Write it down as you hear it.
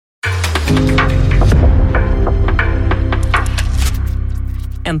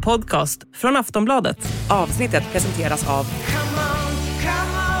En podcast från Aftonbladet. Avsnittet presenteras av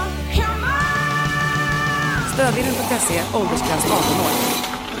Stödlinjen.se, åldersgräns 18 år.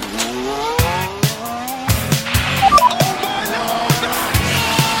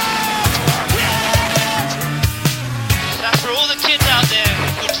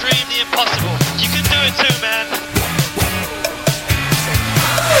 Impossible. You can do it too, man.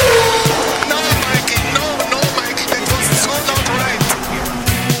 No, Mikey, no, Mikey. That was so not right.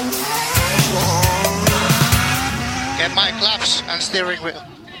 Get my claps and steering wheel.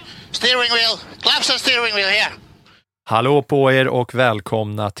 Steering wheel. Claps and steering wheel here. Hallå på er och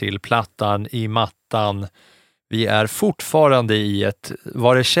välkomna till Plattan i mattan. Vi är fortfarande i ett,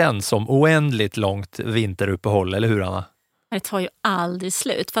 vad det känns som, oändligt långt vinteruppehåll, eller hur Anna? Det tar ju aldrig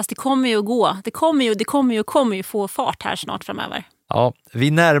slut, fast det kommer ju att gå. Det kommer ju få fart här snart framöver. Ja,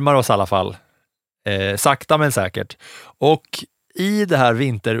 vi närmar oss i alla fall. Sakta men säkert. Och i det här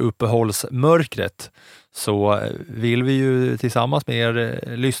vinteruppehållsmörkret så vill vi ju tillsammans med er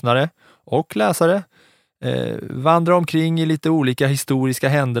lyssnare och läsare vandra omkring i lite olika historiska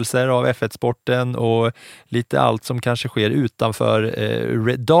händelser av F1-sporten och lite allt som kanske sker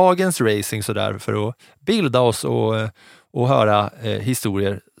utanför dagens racing sådär, för att bilda oss och höra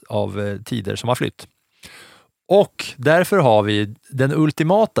historier av tider som har flytt. Och därför har vi den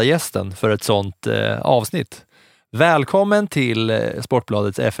ultimata gästen för ett sånt avsnitt. Välkommen till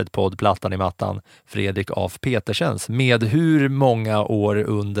Sportbladets F1-podd Plattan i mattan, Fredrik av Petersens, med hur många år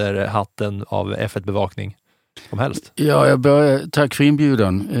under hatten av F1-bevakning som helst. Ja, tack för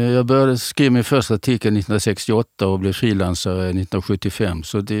inbjudan. Jag började skriva min första artikel 1968 och blev frilansare 1975,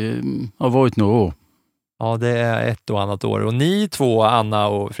 så det har varit några år. Ja, det är ett och annat år. Och ni två, Anna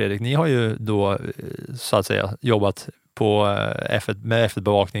och Fredrik, ni har ju då så att säga jobbat på med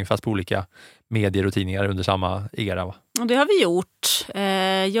F1-bevakning fast på olika medier och tidningar under samma era, va? Och det har vi gjort.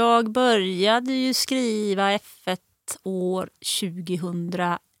 Jag började ju skriva F1 år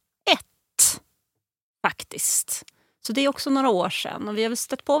 2001 faktiskt. Så det är också några år sedan. Och vi har väl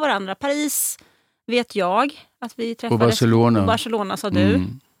stött på varandra. Paris vet jag att vi träffades. På Barcelona. På Barcelona sa du.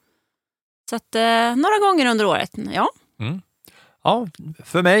 Så att några gånger under året, ja. Mm. Ja,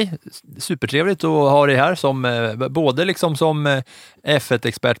 för mig supertrevligt att ha det här som både liksom som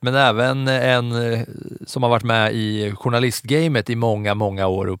F1-expert men även en som har varit med i journalistgamet i många, många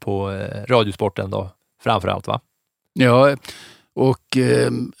år och på radiosporten då framförallt, va? Ja, och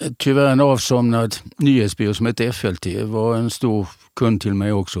tyvärr en avsomnad nyhetsbyrå som heter FLT var en stor kund till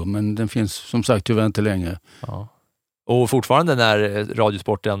mig också, men den finns som sagt tyvärr inte längre. Ja. Och fortfarande när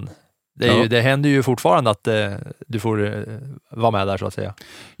radiosporten det händer ju fortfarande att du får vara med där så att säga.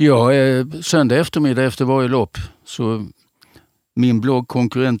 Ja, söndag eftermiddag efter varje lopp. Så min blogg,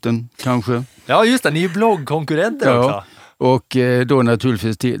 konkurrenten kanske. Ja just det, ni är ju bloggkonkurrenter också. Och då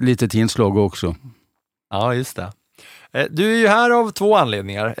naturligtvis lite inslag också. Ja just det. Du är ju här av två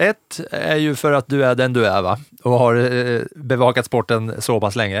anledningar. Ett är ju för att du är den du är, va? Och har bevakat sporten så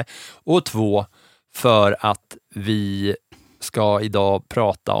pass länge. Och två, för att vi ska idag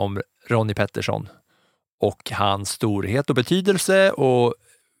prata om Ronnie Peterson och hans storhet och betydelse och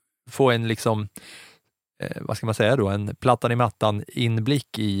få en liksom, vad ska man säga då, en plattan i mattan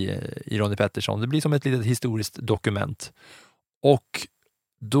inblick i Ronnie Peterson. Det blir som ett litet historiskt dokument. Och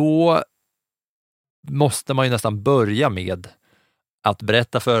då måste man ju nästan börja med att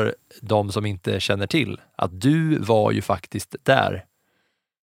berätta för de som inte känner till att du var ju faktiskt där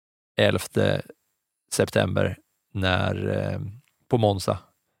 11 september på Monza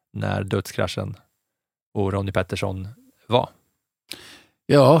när dödskraschen och Ronnie Peterson var.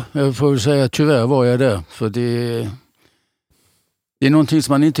 Ja, jag får väl säga att tyvärr var jag där. För det är någonting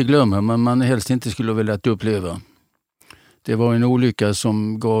som man inte glömmer, men man helst inte skulle vilja uppleva. Det var en olycka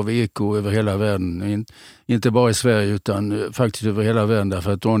som gav eko över hela världen. Inte bara i Sverige utan faktiskt över hela världen,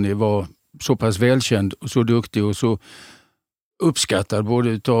 därför att Ronnie var så pass välkänd och så duktig och så uppskattad både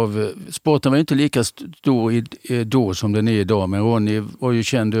utav, sporten var inte lika stor då som den är idag, men Ronnie var ju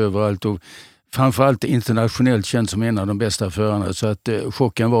känd överallt och framförallt internationellt känd som en av de bästa förarna, så att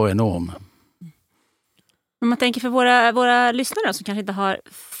chocken var enorm. Om man tänker för våra lyssnare som kanske inte har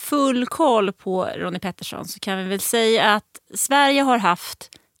full koll på Ronnie Peterson, så kan vi väl säga att Sverige har haft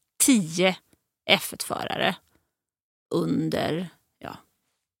 10 F1-förare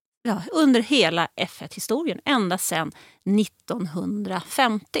under hela F1-historien, ända sedan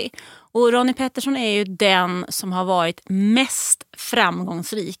 1950. Och Ronnie Peterson är ju den som har varit mest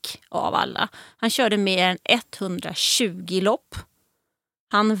framgångsrik av alla. Han körde mer än 120 lopp.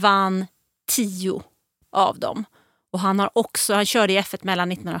 Han vann 10 av dem. Och han körde i F1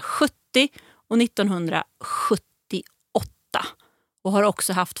 mellan 1970 och 1978. och har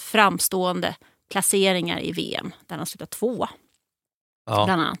också haft framstående placeringar i VM där han slutat 2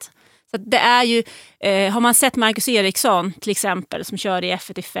 bland annat. Så det är ju, har man sett Marcus Eriksson till exempel som körde i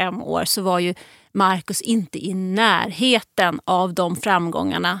F1 i 5 år, så var ju Marcus inte i närheten av de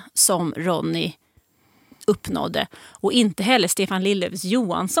framgångarna som Ronnie uppnådde. Och inte heller Stefan Lillövs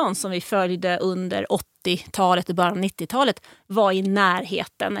Johansson som vi följde under 80-talet och början av 90-talet var i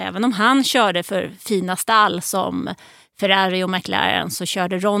närheten. Även om han körde för fina stall som Ferrari och McLaren, så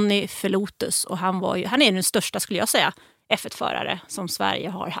körde Ronnie för Lotus. Och han är den största, skulle jag säga, F1-förare som Sverige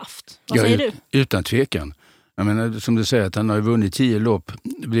har haft. Vad säger du? Utan tvekan. Jag menar, som du säger, att han har vunnit 10 lopp,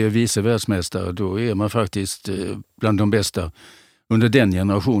 blev vice världsmästare. Då är man faktiskt bland de bästa under den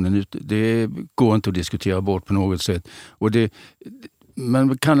generationen. Det går inte att diskutera bort på något sätt. Och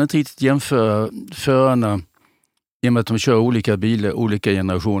man kan inte riktigt jämföra förarna i och med att de kör olika bilar, olika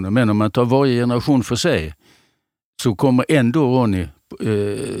generationer. Men om man tar varje generation för sig så kommer ändå Ronnie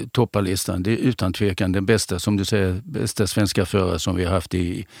toppa listan. Det är utan tvekan den bästa, som du säger, bästa svenska förare som vi har haft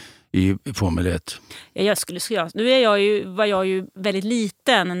i Formel 1. Ja, nu var jag ju väldigt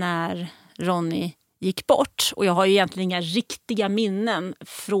liten när Ronnie gick bort. Och jag har ju egentligen inga riktiga minnen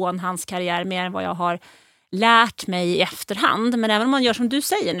från hans karriär mer än vad jag har lärt mig i efterhand. Men även om man gör som du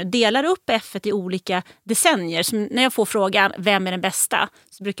säger nu, delar upp F1 i olika decennier. Som när jag får frågan vem är den bästa,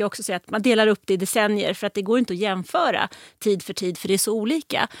 så brukar jag också säga att man delar upp det i decennier, för att det går inte att jämföra tid för tid, för det är så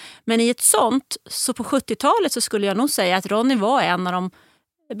olika. Men i ett sånt, så på 70-talet så skulle jag nog säga att Ronnie var en av de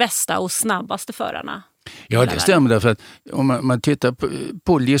bästa och snabbaste förarna. Ja, det stämmer, därför att om man tittar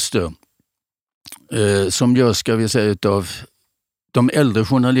på listor som görs, ska vi säga, av de äldre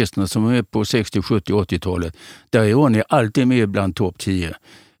journalisterna som är på 60, 70, 80-talet, där är Ronnie alltid med bland topp 10.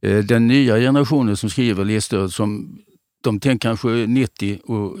 Den nya generationen som skriver listor, som de tänker kanske 90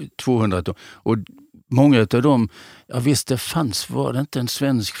 och 200. Och många av dem, ja visst det var det inte en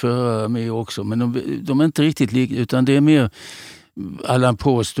svensk förare med också, men de är inte riktigt lika, utan det är mer Allan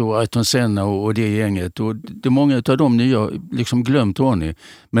Prost och Ayrton Senna och det gänget. Och det är många av de nya liksom glömt Ronnie.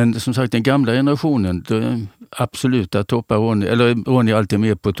 Men som sagt, den gamla generationen, absolut att toppa Ronnie, eller Ronnie är alltid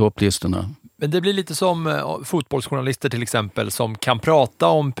med på topplistorna. Men det blir lite som fotbollsjournalister till exempel, som kan prata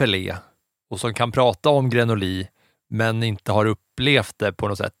om Pelé och som kan prata om Grenoli, men inte har upplevt det på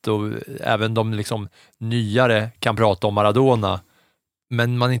något sätt. Och även de liksom nyare kan prata om Maradona,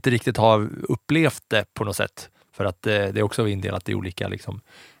 men man inte riktigt har upplevt det på något sätt. För att det är också indelat i olika liksom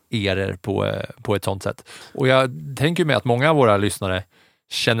eror på ett sånt sätt. Och jag tänker mig att många av våra lyssnare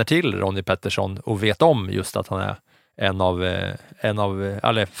känner till Ronnie Peterson och vet om just att han är en av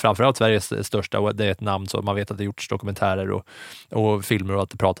eller framförallt Sveriges största, och det är ett namn så man vet att det gjorts dokumentärer och filmer och att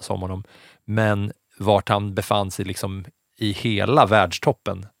det pratas om honom. Men vart han befann sig liksom i hela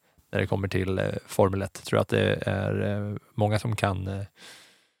världstoppen när det kommer till Formel 1, tror jag att det är många som kan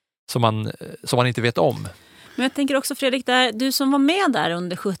som man inte vet om. Men jag tänker också, Fredrik, du som var med där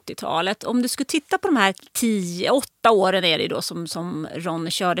under 70-talet, om du skulle titta på de här 8 åren är det då som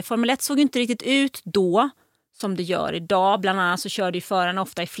Ronnie körde. Formel 1 såg inte riktigt ut då som det gör idag. Bland annat så körde ju förarna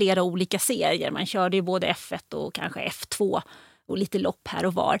ofta i flera olika serier. Man körde ju både F1 och kanske F2 och lite lopp här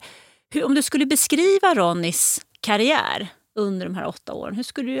och var. Om du skulle beskriva Ronnies karriär under de här 8 åren, hur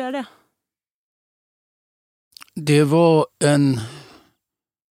skulle du göra det? Det var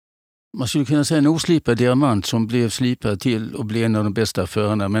man skulle kunna säga en oslipad diamant som blev slipad till och blev en av de bästa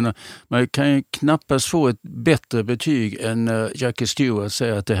förarna. Men man kan ju knappast få ett bättre betyg än Jackie Stewart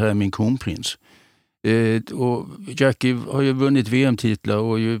säger att det här är min kronprins. Och Jackie har ju vunnit VM-titlar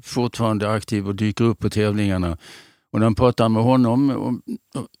och är ju fortfarande aktiv och dyker upp på tävlingarna. Och när han pratar med honom om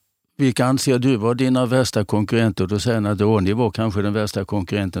vilka anser du var dina värsta konkurrenter, då säger han att Ronnie var kanske den värsta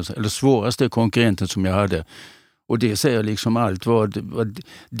konkurrenten, eller svåraste konkurrenten som jag hade. Och det säger liksom allt vad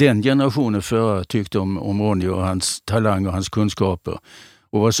den generationen förra tyckte om Ronnie och hans talang och hans kunskaper.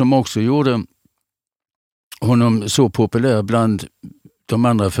 Och vad som också gjorde honom så populär bland de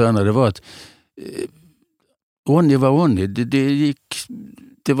andra förarna, det var att Ronnie var Ronnie.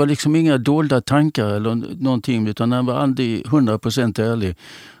 Det var liksom inga dolda tankar eller någonting, utan han var aldrig 100% ärlig.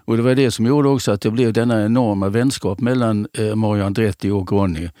 Och det var det som gjorde också att det blev denna enorma vänskap mellan Mario Andretti och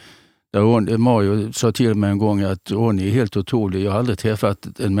Ronnie. Där Mario sa till mig en gång att Ronnie är helt otrolig. Jag har aldrig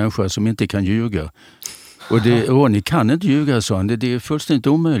träffat en människa som inte kan ljuga. Och Ronnie kan inte ljuga, sa han. Det är fullständigt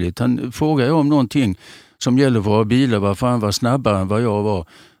omöjligt. Han frågar om någonting som gäller våra bilar, varför han var snabbare än vad jag var.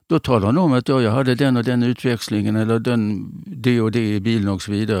 Då talar han om att jag hade den och den utväxlingen eller det och det i bilen och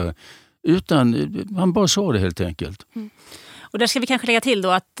så vidare. Han bara sa det helt enkelt. Mm. Och där ska vi kanske lägga till då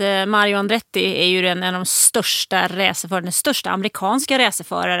att Mario Andretti är ju en av de största racerförarna, den största amerikanska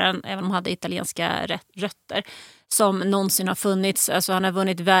racerföraren, även om han hade italienska rötter, som någonsin har funnits. Alltså han har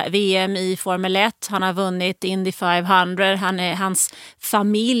vunnit VM i Formel 1, han har vunnit Indy 500, hans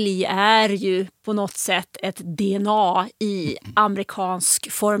familj är ju på något sätt ett DNA i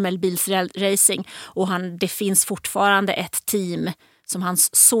amerikansk formelbilsracing, och det finns fortfarande ett team som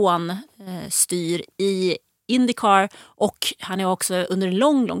hans son styr i IndyCar, och han är också under en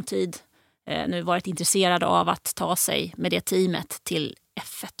lång tid nu varit intresserad av att ta sig med det teamet till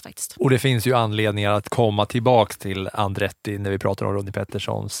F1 faktiskt. Och det finns ju anledningar att komma tillbaka till Andretti när vi pratar om Ronnie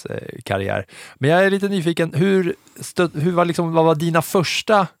Petersons karriär. Men jag är lite nyfiken, vad var dina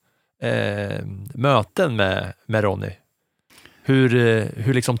första möten med Ronnie?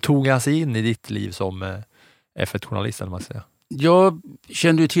 Hur liksom tog han sig in i ditt liv som F1-journalist, man säger? Jag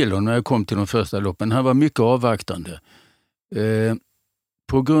kände ju till honom när jag kom till de första loppen. Han var mycket avvaktande.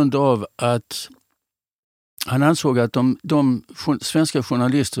 På grund av att han ansåg att de svenska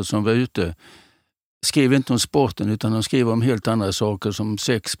journalister som var ute skrev inte om sporten, utan de skrev om helt andra saker som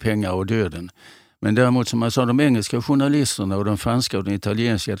sex, pengar och döden. Men däremot, som man sa, de engelska journalisterna och de franska och de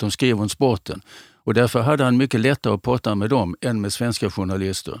italienska, att de skrev om sporten. Och därför hade han mycket lättare att prata med dem än med svenska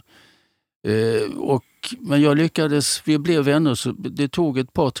journalister. Men jag lyckades, vi blev vänner, så det tog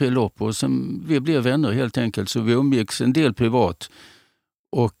ett par, 3 lopp och sen vi blev vänner helt enkelt, så vi umgicks en del privat.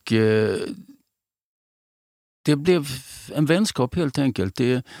 Och det blev en vänskap helt enkelt.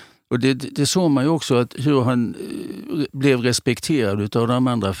 Det såg man ju också, att hur han blev respekterad av de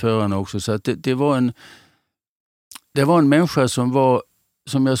andra förarna också. Så att det var en människa som var,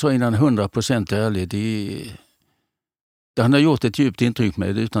 som jag sa innan, 100% ärlig. Han har gjort ett djupt intryck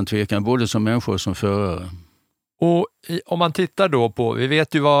med det, utan tvekan, både som människa och som förare. Och om man tittar då på, vi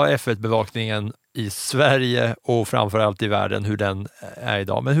vet ju vad F1-bevakningen i Sverige och framförallt i världen, hur den är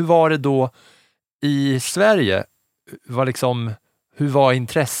idag. Men hur var det då i Sverige? Hur var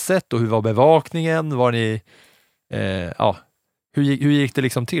intresset och hur var bevakningen? Hur gick det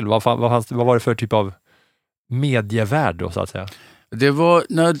liksom till? Vad var det för typ av medievärld då, så att säga? Det var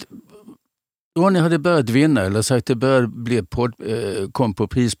när Ronnie hade börjat vinna, eller sagt det började kom på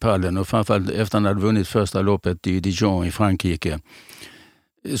prispallen, och framförallt efter han hade vunnit första loppet i Dijon i Frankrike,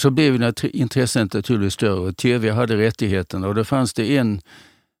 så blev intresset naturligtvis större. TV hade rättigheterna, och då fanns det en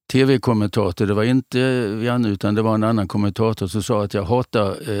TV-kommentator, det var inte Janne utan det var en annan kommentator, som sa att jag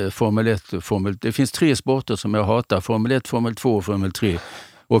hatar Formel 1 och Formel. Det finns 3 sporter som jag hatar, Formel 1, Formel 2 och Formel 3.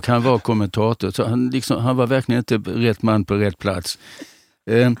 Och han var kommentator, så han var verkligen inte rätt man på rätt plats.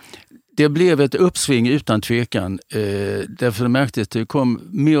 Det blev ett uppsving utan tvekan. Därför märktes det kom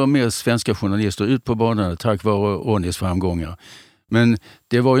mer och mer svenska journalister ut på banorna tack vare Ronnies framgångar. Men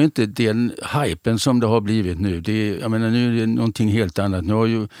det var ju inte den hypen som det har blivit nu. Nu är det någonting helt annat. Nu har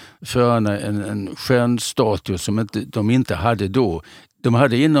ju förarna en stjärnstatus som de inte hade då. De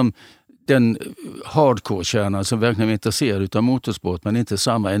hade inom den hardcore-kärnan som verkligen var intresserad av motorsport, men inte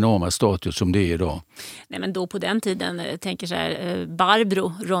samma enorma status som det är idag. Nej, men då på den tiden, tänker så här,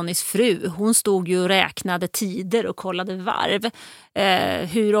 Barbro, Ronnies fru, hon stod ju och räknade tider och kollade varv.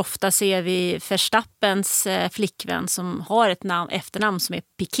 Hur ofta ser vi Verstappens flickvän, som har ett efternamn som är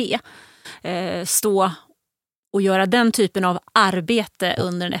Piquet, stå och göra den typen av arbete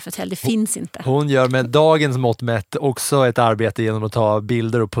under en F1-helg, det finns inte. Hon gör med dagens mått mätt också ett arbete genom att ta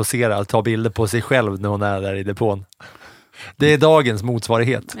bilder och posera, ta bilder på sig själv när hon är där i depån. Det är dagens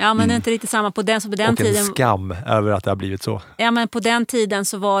motsvarighet. Ja, men det är inte riktigt samma på den, så på den tiden. Och en skam över att det har blivit så. Ja, men på den tiden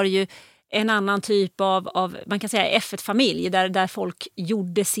så var det ju en annan typ av man kan säga F1-familj, där folk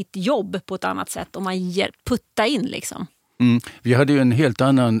gjorde sitt jobb på ett annat sätt och man putta in liksom. Vi hade ju en helt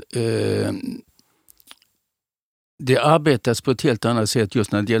annan det arbetas på ett helt annat sätt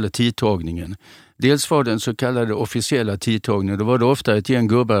just när det gäller tidtagningen. Dels var den så kallade officiella tidtagningen. Då var det ofta ett gäng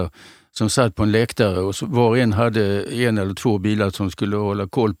gubbar som satt på en läktare, och var och en hade 1 eller 2 bilar som skulle hålla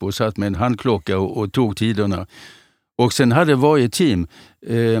koll på och satt med en handklocka och tog tiderna. Och sen hade varje team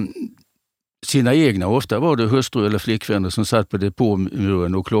sina egna, ofta var det hustru eller flickvänner som satt på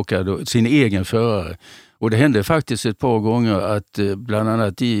depåmuren och klockade sin egen förare. Och det hände faktiskt ett par gånger att bland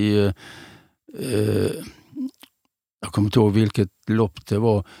annat i jag kommer inte ihåg vilket lopp det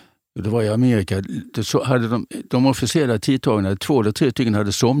var i Amerika, så hade de officiella tidtagarna, 2 eller 3 stycken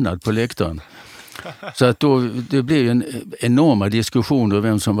hade somnat på läktaren. Så att då, det blev en enorma diskussioner om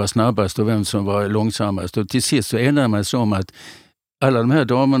vem som var snabbast och vem som var långsammast. Och till sist så ändrar man sig om att alla de här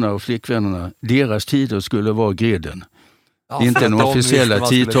damerna och flickvännerna, deras tider skulle vara griden. Ja, inte den officiella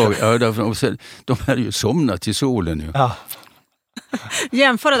tidtagaren. Ja, de hade ju somnat i solen nu. Ja.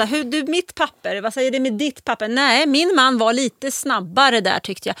 Jämföra där. Mitt papper, vad säger det med ditt papper? Nej, min man var lite snabbare där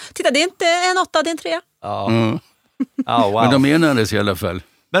tyckte jag. Titta, det är inte en 8, det är en 3. Ja. Mm. Oh, wow. Men de enades i alla fall.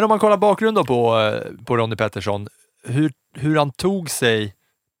 Men om man kollar bakgrund då på Ronnie Peterson, hur han tog sig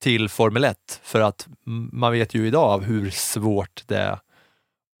till Formel 1, för att man vet ju idag hur svårt det är,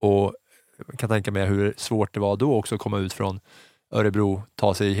 och jag kan tänka mig hur svårt det var då också att komma ut från Örebro,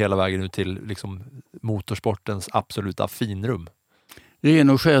 ta sig hela vägen ut till liksom motorsportens absoluta finrum. Ren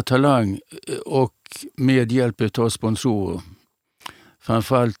och skär talang och med hjälp av sponsorer.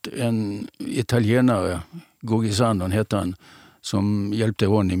 Framförallt en italienare, Gogisandon hette han, som hjälpte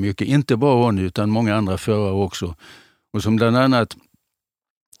Ronnie mycket. Inte bara Ronnie utan många andra förare också. Och som bland annat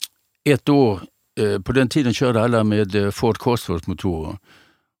ett år, på den tiden körde alla med Ford Cosworth-motorer.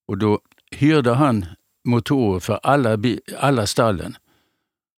 Och då hyrde han motorer för alla stallen.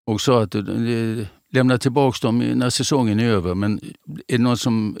 Och sa att lämna tillbaka dem när säsongen är över. Men är det någon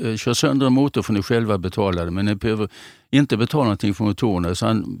som kör sönder en motor får ni själva betala det. Men ni behöver inte betala någonting för motorerna. Så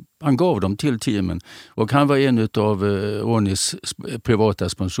han gav dem till teamen. Och han var en av Ronnies privata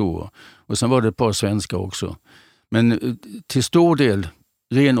sponsorer. Och sen var det ett par svenskar också. Men till stor del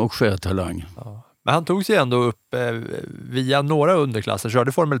ren och skär talang. Ja. Men han tog sig ändå upp via några underklasser,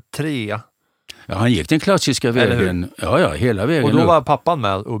 körde Formel 3. Ja, han gick den klassiska vägen. Ja, hela vägen. Och då var pappan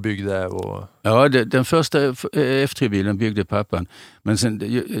med och byggde? Ja, den första F3-bilen byggde pappan. Men sen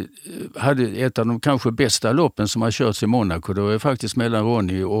hade ett av de kanske bästa loppen som har körts i Monaco. Det var faktiskt mellan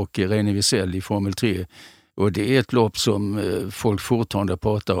Ronnie och René Wiesel i Formel 3. Och det är ett lopp som folk fortfarande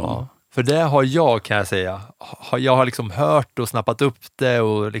pratar om. Ja. För det har jag, kan jag säga. Jag har liksom hört och snappat upp det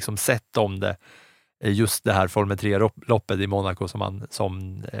och liksom sett om det. Just det här Formel 3-loppet i Monaco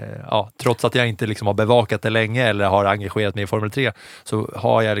trots att jag inte liksom har bevakat det länge eller har engagerat mig i Formel 3, så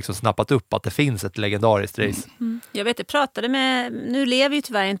har jag liksom snappat upp att det finns ett legendariskt race. Jag vet, jag pratade med, nu lever ju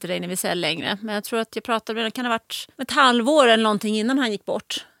tyvärr inte René Wiesel längre, men jag tror att jag pratade med, det kan ha varit ett halvår eller någonting innan han gick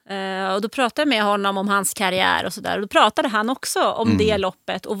bort. Och då pratade jag med honom om hans karriär och sådär. Och då pratade han också om det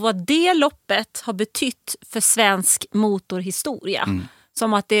loppet och vad det loppet har betytt för svensk motorhistoria.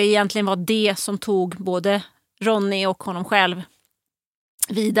 Som att det egentligen var det som tog både Ronnie och honom själv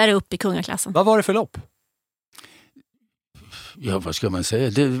vidare upp i kungaklassen. Vad var det för lopp? Ja, vad ska man säga?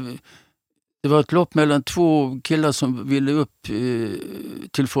 Det var ett lopp mellan två killar som ville upp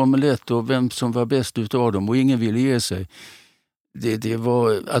till Formel 1 och vem som var bäst utav dem, och ingen ville ge sig. Det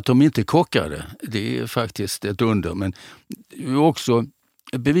var att de inte kockade. Det är faktiskt ett under, men det var också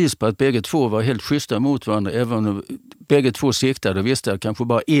bevis på att bägge två var helt schyssta mot varandra, även om bägge två siktade och visste att kanske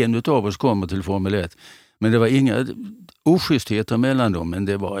bara en utav oss kommer till Formel 1. Men det var inga oschystheter mellan dem, men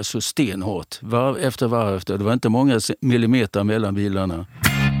det var så stenhårt. Varv efter. Det var inte många millimeter mellan bilarna.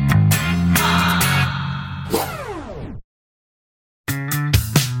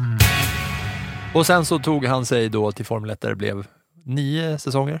 Och sen så tog han sig då till Formel 1 där det blev 9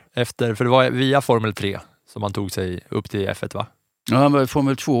 säsonger efter, för det var via Formel 3 som han tog sig upp till F1, va? Ja, han var i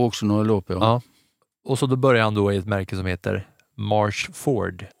Formel 2 också några lopp. Ja. Och så då började han då i ett märke som heter March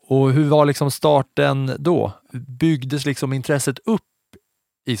Ford. Och hur var liksom starten då? Byggdes liksom intresset upp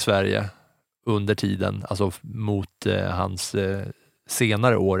i Sverige under tiden, alltså mot hans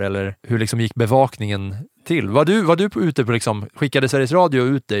senare år, eller hur liksom gick bevakningen till? Var du ute på liksom, skickade Sveriges Radio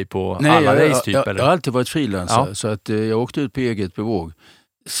ut dig på alla race typ? Jag har alltid varit frilansare, så att jag åkte ut på eget bevåg.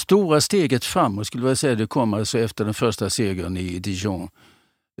 Stora steget framåt skulle jag säga, det kom alltså efter den första segern i Dijon.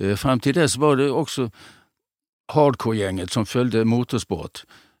 Fram till dess var det också hardcore-gänget som följde motorsport.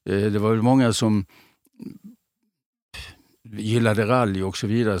 Det var många som gillade rally och så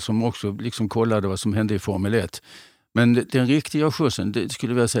vidare, som också liksom kollade vad som hände i Formel 1. Men den riktiga skjutsen, det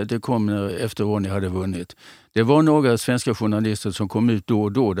skulle jag säga, det kom efter Ronnie hade vunnit. Det var några svenska journalister som kom ut då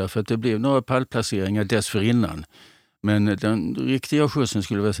och då, därför att det blev några pallplaceringar dessförinnan. Men den riktiga skjutsen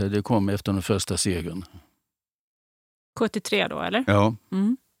skulle jag säga, det kom efter den första segern. 73 då, eller? Ja.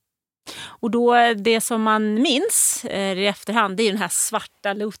 Och då, det som man minns i efterhand, det är den här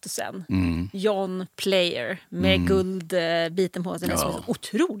svarta Lotusen. John Player med guldbiten på sig. Den är en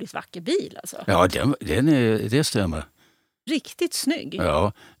otroligt vacker bil alltså. Ja, det stämmer. Riktigt snygg.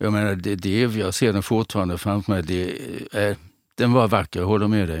 Ja, jag menar, jag ser den fortfarande framför mig. Den var vacker, jag håller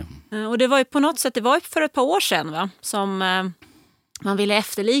med dig. Och det var ju på något sätt, det var ju för ett par år sedan, va? Som man ville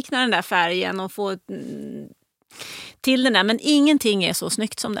efterlikna den där färgen och få till den där, men ingenting är så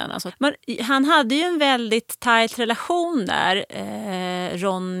snyggt som den. Alltså. Men han hade ju en väldigt tajt relation där,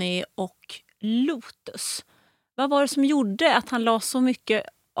 Ronnie och Lotus. Vad var det som gjorde att han la så mycket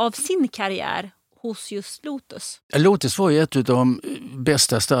av sin karriär hos just Lotus? Lotus var ju ett av de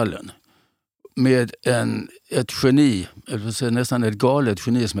bästa stallen. med ett geni, eller nästan ett galet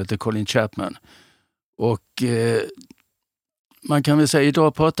geni som heter Colin Chapman. Och man kan väl säga,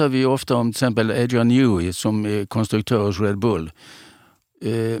 idag pratar vi ofta om till exempel Adrian Newey som är konstruktör hos Red Bull.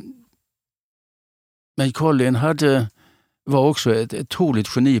 Men Colin var också ett otroligt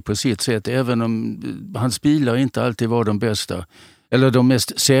geni på sitt sätt, även om hans bilar inte alltid var de bästa. Eller de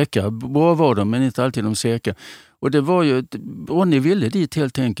mest säkra. Bra var de, men inte alltid de säkra. Och det var ju, Ronnie ville dit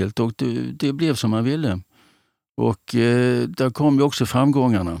helt enkelt, och det blev som han ville. Och där kom ju också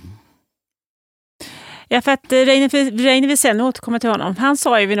framgångarna. Ja, för att Reine vill sen återkomma till honom. Han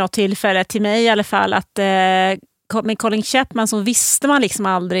sa ju vid något tillfälle till mig i alla fall att med Colin Chapman så visste man liksom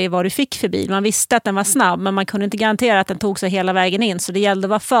aldrig vad du fick för bil. Man visste att den var snabb, men man kunde inte garantera att den tog sig hela vägen in. Så det gällde att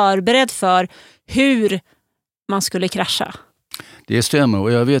vara förberedd för hur man skulle krascha. Det stämmer,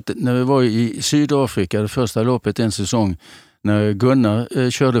 och jag vet när vi var i Sydafrika, det första loppet en säsong, när Gunnar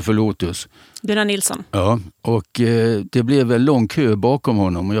körde för Lotus. Gunnar Nilsson. Ja, och det blev en lång kö bakom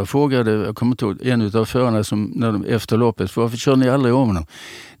honom. Och jag kommer ihåg en av förarna efter loppet, varför kör ni aldrig om honom?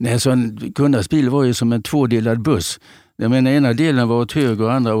 Nej, så Gunnars bil var ju som en tvådelad buss. Jag menar, ena delen var åt höger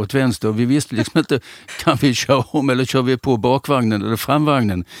och andra åt vänster. Och vi visste liksom inte, kan vi köra om eller kör vi på bakvagnen eller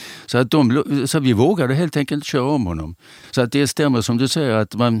framvagnen? Så att vi vågade helt enkelt köra om honom. Så att det stämmer som du säger,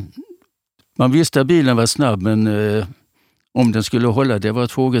 att man visste att bilen var snabb, men om den skulle hålla, det var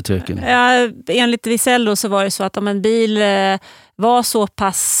ett frågetecken. Ja, enligt Visello så var det så att om en bil var så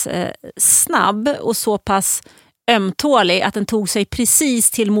pass snabb och så pass ömtålig att den tog sig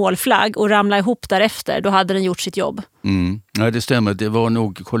precis till målflagg och ramlade ihop därefter, då hade den gjort sitt jobb. Ja, det stämmer. Det var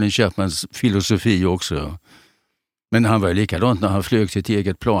nog Colin Chapmans filosofi också. Men han var likadant när han flög sitt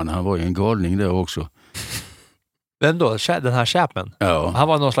eget plan. Han var ju en galning där också. Vem då? Den här Chapman? Ja. Han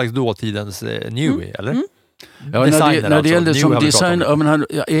var någon slags dåtidens Newey, eller? Ja, när det gällde som designer, men han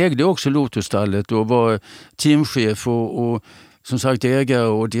ägde också Lotus-stallet och var teamchef och som sagt ägare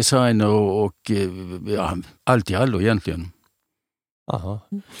och designer och ja, allt i allo egentligen. Aha.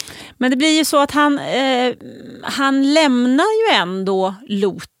 Men det blir ju så att han lämnar ju ändå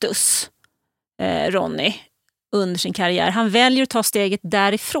Lotus, Ronnie, under sin karriär. Han väljer att ta steget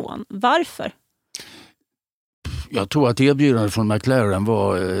därifrån. Varför? Jag tror att erbjudandet från McLaren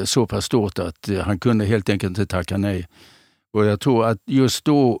var så pass stort att han kunde helt enkelt inte tacka nej. Och jag tror att just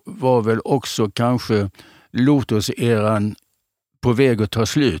då var väl också kanske Lotus-eran på väg att ta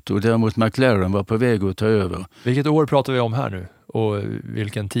slut, och däremot McLaren var på väg att ta över. Vilket år pratar vi om här nu? Och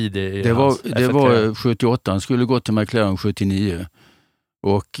vilken tid är det var 78, han skulle gå till McLaren 79.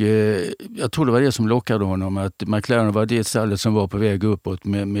 Och jag tror det var det som lockade honom, att McLaren var det stallet som var på väg uppåt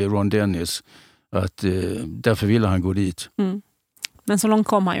med Ron Dennis. Att därför ville han gå dit. Men så långt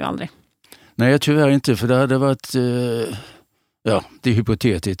kom han ju aldrig. Nej, tyvärr inte, för det hade varit det är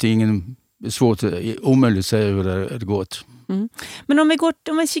hypotetiskt. Det är ingen omöjligt att säga hur det hade gått. Men om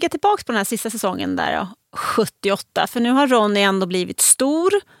vi kikar tillbaka på den här sista säsongen där då, 78, för nu har Ronnie ändå blivit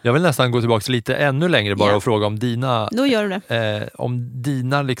stor. Jag vill nästan gå tillbaka lite ännu längre bara och fråga om dina... Då gör du det. Om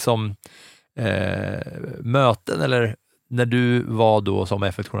dina liksom möten, eller när du var då som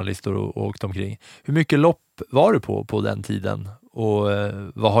F1-journalist och åkte omkring. Hur mycket lopp var du på den tiden? Och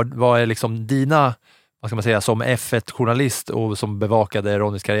vad är liksom dina, vad ska man säga, som F1-journalist och som bevakade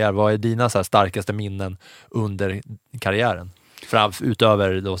Ronnies karriär, vad är dina så här starkaste minnen under karriären?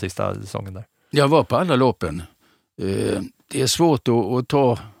 Utöver då sista säsongen där. Jag var på alla loppen. Det är svårt att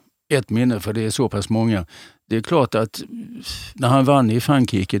ta ett minne, för det är så pass många. Det är klart att när han vann i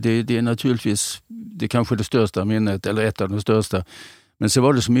Frankrike, det är naturligtvis det kanske det största minnet, eller ett av de största. Men så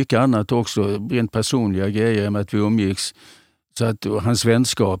var det så mycket annat också, rent personliga grejer med att vi umgicks. Så att hans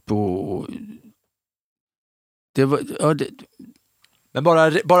vänskap och det var... Ja, Men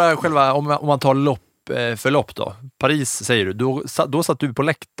bara själva, om man tar lopp för lopp då. Paris säger du, då satt du på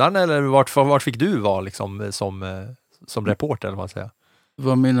läktaren, eller vart fick du vara liksom, som reporter, eller vad man säger?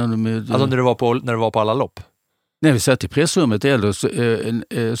 Vad menar du med... Alltså när du var på alla lopp? När vi satt i pressrummet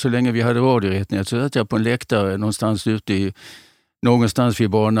så länge vi hade radiorättningar, så satt jag på en läktare någonstans vid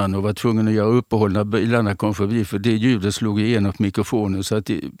banan och var tvungen att göra uppehåll när bilarna kom förbi, för det ljudet slog igenom mikrofonen så att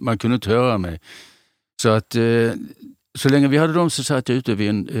man kunde inte höra mig. Så att så länge vi hade dem så satt jag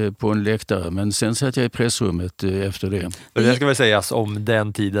ute på en läktare, men sen satt jag i pressrummet efter det. Det ska väl sägas om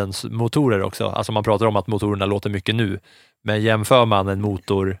den tidens motorer också. Alltså man pratar om att motorerna låter mycket nu, men jämför man en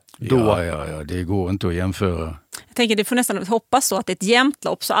motor då... Ja, det går inte att jämföra. Jag tänker du får nästan hoppas då att det är ett jämnt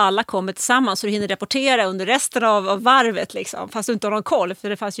lopp så alla kommer tillsammans så du hinner rapportera under resten av varvet liksom, fast du inte har någon koll, för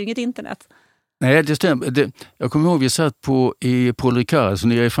det fanns ju inget internet. Nej, det stämmer. Jag kommer ihåg vi satt i Paul Ricard, alltså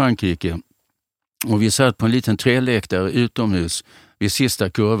nere i Frankrike, och vi satt på en liten träläktare utomhus vid sista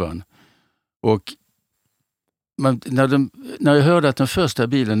kurvan. Och när jag hörde att den första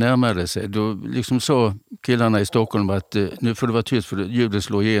bilen närmade sig, då liksom sa killarna i Stockholm att nu får det vara tyst för ljudet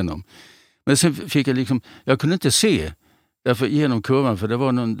slår igenom. Men sen fick jag kunde inte se därför genom kurvan, för det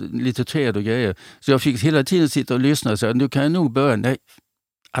var lite träd och grejer. Så jag fick hela tiden sitta och lyssna och säga, nu kan jag nog börja. Nej,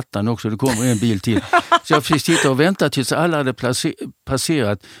 attan också, det kommer en bil till. Så jag fick sitta och vänta tills alla hade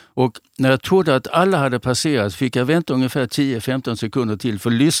passerat. Och när jag trodde att alla hade passerat fick jag vänta ungefär 10-15 sekunder till för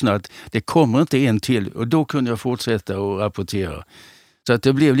att lyssna att det kommer inte en till. Och då kunde jag fortsätta och rapportera. Så att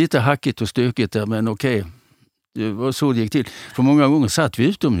det blev lite hackigt och stökigt där, men okej. Det var så det gick till. För många gånger satt vi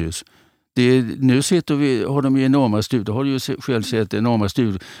utomhus. Nu har de ju enorma studier, har ju själv sett enorma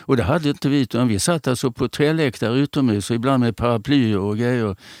studier. Och det hade inte vi, utan vi satt alltså på träläktare utomhus och ibland med paraplyer och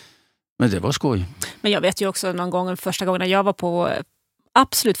grejer. Men det var skoj. Men jag vet ju också någon gång, första gången jag var på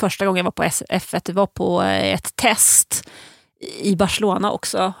F1, det var på ett test i Barcelona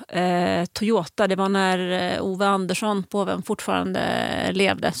också. Toyota, det var när Ove Andersson på fortfarande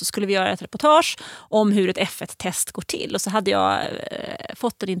levde, så skulle vi göra ett reportage om hur ett F1-test går till. Och så hade jag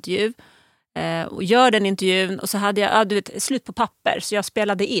fått en intervju och gör den intervjun och så hade jag slut på papper, så jag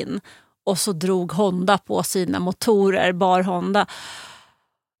spelade in och så drog Honda på sina motorer, bar Honda.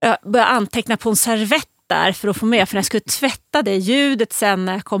 Jag började anteckna på en servett där för att få med, för jag skulle tvätta det ljudet sen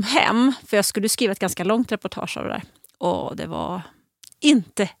när jag kom hem, för jag skulle skriva ett ganska långt reportage av det där. Och det var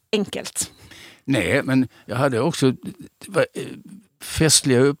inte enkelt. Nej, men jag hade också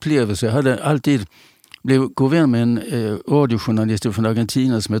festliga upplevelser. Jag hade alltid blivit god vän med en radiojournalist från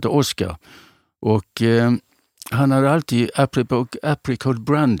Argentina som heter Oscar. Och han hade alltid apricot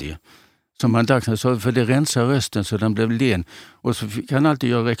brandy som han dagsade sa, för det rensar rösten så den blev len. Och så fick han alltid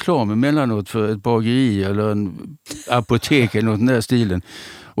göra reklam emellanåt för ett bageri eller en apotek eller något den där stilen.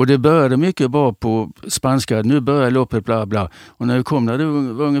 Och det började mycket bra på spanska. Nu börjar loppet bla bla. Och när jag kom, när det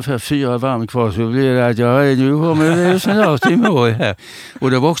var ungefär 4 varv kvar, så blev det att nu kommer det snart i mål här.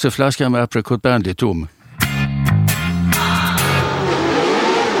 Och det var också flaskan med apricot brandy tom.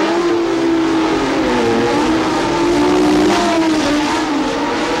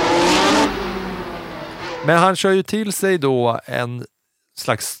 Men han kör ju till sig då en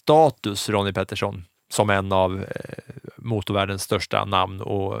slags status, Ronnie Peterson, som en av motorvärldens största namn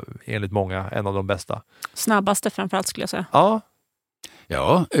och enligt många en av de bästa. Snabbaste framförallt skulle jag säga. Ja.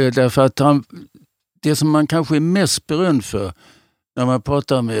 Ja, därför att det som man kanske är mest berömd för när man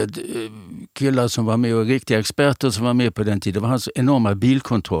pratar med killar som var med och riktiga experter som var med på den tiden, var hans enorma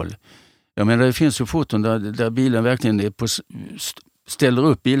bilkontroll. Jag menar, det finns ju foton där bilen verkligen är ställer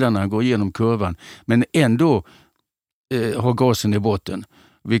upp bilarna, går igenom kurvan, men ändå har gasen i botten.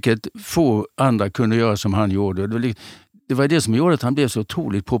 Vilket få andra kunde göra som han gjorde. Det var det som gjorde att han blev så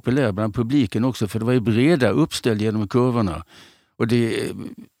otroligt populär bland publiken också, för det var ju breda uppställ genom kurvorna. Och det är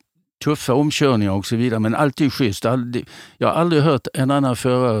tuffa omkörningar och så vidare, men alltid schysst. Jag har aldrig hört en annan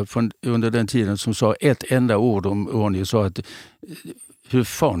förare under den tiden som sa ett enda ord om Ronnie, sa att hur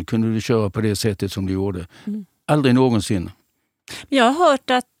fan kunde du köra på det sättet som du gjorde? Aldrig någonsin. Jag har hört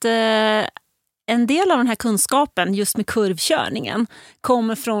att en del av den här kunskapen just med kurvkörningen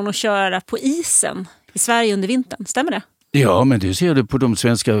kommer från att köra på isen i Sverige under vintern. Stämmer det? Ja, men du ser det på de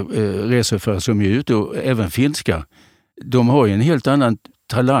svenska reseförare som är ute, och även finska. De har ju en helt annan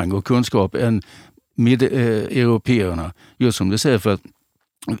talang och kunskap än europeerna. Just som du säger, för att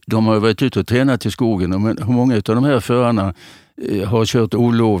de har varit ute och tränat i skogen. Och hur många av de här förarna har kört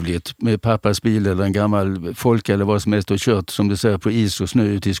olovligt med pappas bil eller en gammal folk eller vad som helst och kört, som du säger, på is och snö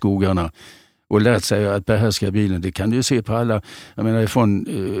ute i skogarna och lärt sig att behärska bilen. Det kan du se på alla, jag menar från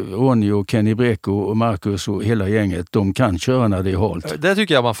Ronnie och Kenny Brecko och Marcus och hela gänget, de kan köra när det är halt. Det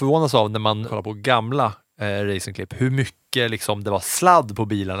tycker jag man förvånas av när man kollar på gamla racingklipp, hur mycket liksom det var sladd på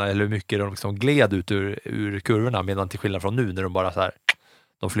bilarna eller hur mycket de liksom gled ut ur kurvorna, medan till skillnad från nu när de bara så här,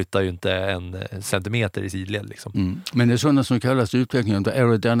 de flyttar ju inte en centimeter i sidled liksom. Men det är sådana som kallas utvecklingen av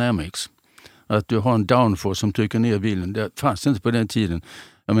aerodynamics. Att du har en downforce som trycker ner bilen. Det fanns inte på den tiden.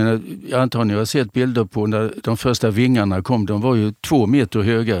 Jag menar, jag antar ni har sett bilder på när de första vingarna kom. De var ju 2 meter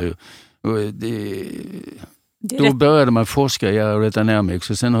höga. Och då började man forska i aerodynamics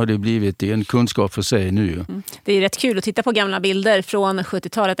och sen har det blivit en kunskap för sig nu. Det är rätt kul att titta på gamla bilder från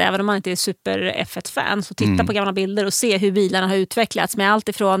 70-talet, även om man inte är super F1-fan. Så titta på gamla bilder och se hur bilarna har utvecklats med allt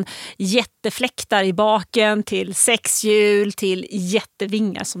ifrån jättefläktar i baken till 6 hjul till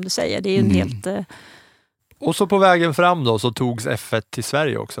jättevingar som du säger. Det är ju en helt... Och så på vägen fram då så togs F1 till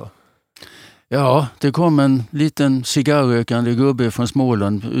Sverige också. Ja, det kom en liten cigarrökande gubbe från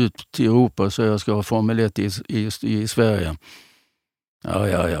Småland ut till Europa, så jag ska ha Formel 1 i Sverige.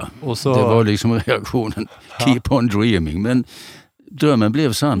 Ja. Och så... Det var liksom reaktionen. Keep on dreaming. Men drömmen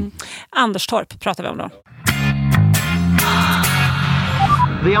blev sann. Anders Torp pratar vi om då.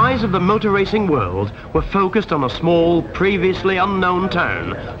 The eyes of the motor racing world were focused on a small, previously unknown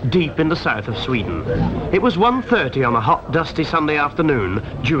town deep in the south of Sweden. It was 1:30 on a hot, dusty Sunday afternoon,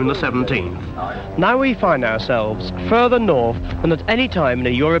 June the 17th. Now we find ourselves further north than at any time in a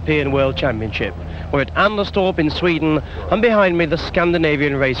European World Championship. We're at Anderstorp in Sweden, and behind me the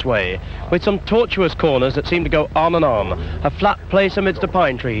Scandinavian Raceway, with some tortuous corners that seem to go on and on, a flat place amidst the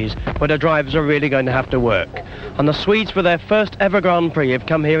pine trees where the drivers are really going to have to work. And the Swedes for their first ever Grand Prix have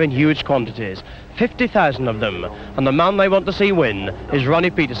come here in huge quantities, 50,000 of them, and the man they want to see win is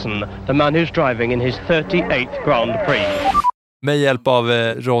Ronnie Peterson, the man who's driving in his 38th Grand Prix. Med hjälp av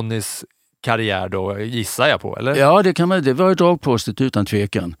Ronnies karriär då, gissar jag på, eller? Ja, det var ju dragpostet utan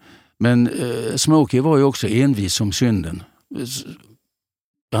tvekan. Men Smokey var ju också envis som synden.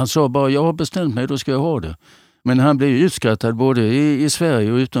 Han sa bara, jag har bestämt mig, då ska jag ha det. Men han blev ju utskrattad både i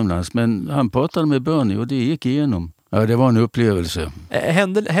Sverige och utomlands. Men han pratade med Bernie och det gick igenom. Ja, det var en upplevelse.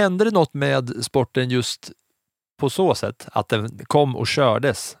 Hände det något med sporten just på så sätt? Att den kom och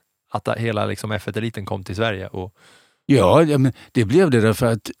kördes? Att hela liksom F1-eliten kom till Sverige? Ja, men det blev det därför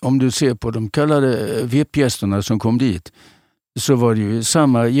att om du ser på de kallade VIP-gästerna som kom dit, så var det ju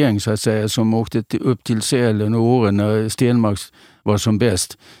samma gäng så att säga som åkte upp till Sälen och Åren när Stenmarks var som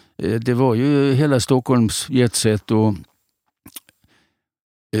bäst. Det var ju hela Stockholms jetset och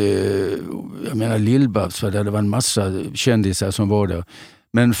jag menar Lill-Babs, för det var en massa kändisar som var där.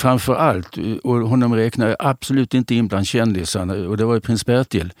 Men framför allt, och honom räknar absolut inte in bland kändisarna, och det var ju prins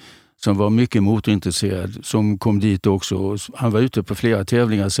Bertil som var mycket motorintresserad som kom dit också. Han var ute på flera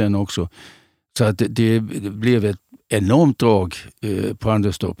tävlingar sen också. Så att det blev ett enormt drag på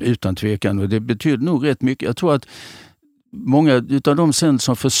Anderstorp utan tvekan, och det betyder nog rätt mycket. Jag tror att många utav de sen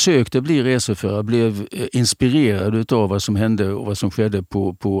som försökte bli reseförare blev inspirerade av vad som hände och vad som skedde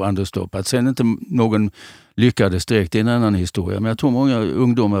på Anderstorp. Att sen inte någon lyckades direkt, det är en annan historia, men jag tror många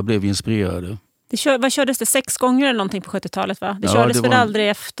ungdomar blev inspirerade. Vad kördes det 6 gånger eller någonting på 70-talet, va? Det kördes väl aldrig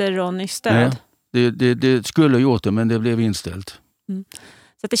efter Ronnies död? Nej, det skulle ha gjort det, men det blev inställt.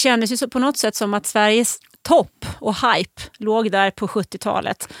 Så att det kändes ju på något sätt som att Sveriges topp och hype låg där på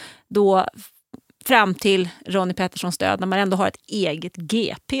 70-talet. Då fram till Ronnie Petersons död, när man ändå har ett eget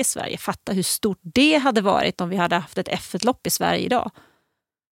GP i Sverige. Fatta hur stort det hade varit om vi hade haft ett F1-lopp i Sverige idag.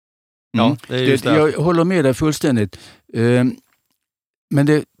 Ja, det är just det. Jag håller med dig fullständigt. Men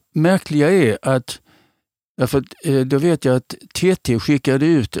det märkliga är att då vet jag att TT skickade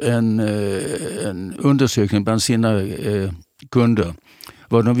ut en undersökning bland sina kunder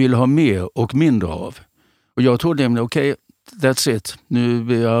vad de ville ha mer och mindre av. Och jag trodde att okej, that's it, nu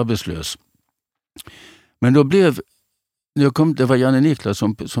blir jag arbetslös. Men då det var Janne Niklas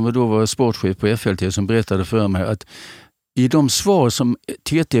som då var sportchef på FLT som berättade för mig att i de svar som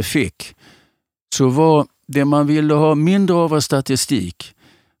TT fick så var det man ville ha mindre av statistik,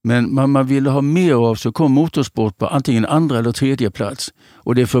 men man ville ha mer av, så kom motorsport på antingen andra eller tredje plats.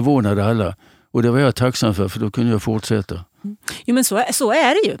 Och det förvånade alla. Och det var jag tacksam för då kunde jag fortsätta. Jo, men så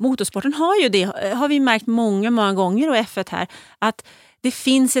är det ju. Motorsporten har ju det, har vi märkt många gånger och F1 här, att det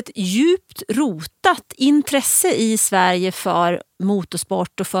finns ett djupt rotat intresse i Sverige för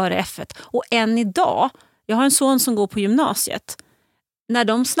motorsport och för F1. Och än idag, jag har en son som går på gymnasiet, när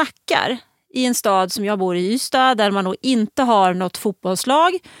de snackar i en stad som jag bor i, Ystad, där man nog inte har något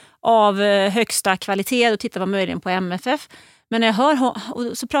fotbollslag av högsta kvalitet, och tittar man möjligen på MFF. Men när jag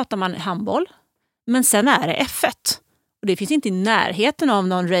hör så pratar man handboll, men sen är det F1. Och det finns inte i närheten av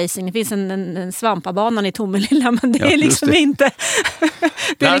någon racing. Det finns en svampabanan i Tomelilla, men det är liksom det. Inte...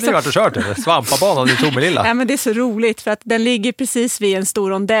 det är liksom... Ni varit och kört det? Svampabanan i Tomelilla? Ja, men det är så roligt för att den ligger precis vid en stor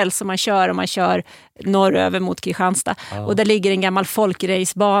rondell som man kör norröver mot Kristianstad. Ja. Och där ligger en gammal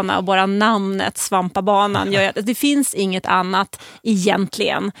folkracebana och bara namnet Svampabanan gör att det finns inget annat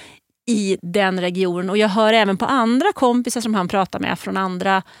egentligen i den regionen. Och jag hör även på andra kompisar som han pratar med från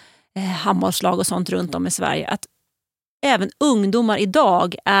andra handbollslag och sånt runt om i Sverige att även ungdomar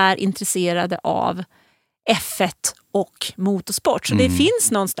idag är intresserade av F1 och motorsport. Så det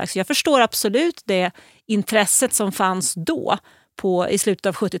finns någon slags, jag förstår absolut det intresset som fanns då i slutet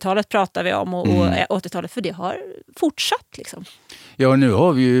av 70-talet pratar vi om och 80-talet, för det har fortsatt liksom. Ja, nu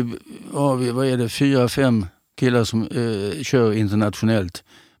har vi vad är det, 4-5 killar som kör internationellt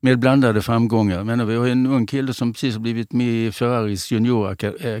med blandade framgångar. Men vi har en ung kille som precis har blivit med i Ferraris Junior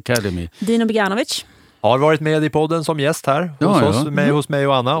Academy. Dino Beganovic. Har varit med i podden som gäst här hos mig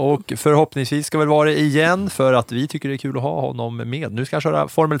och Anna, och förhoppningsvis ska väl vara det igen för att vi tycker det är kul att ha honom med. Nu ska jag köra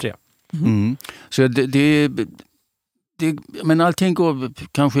Formel 3. Så det Men allting går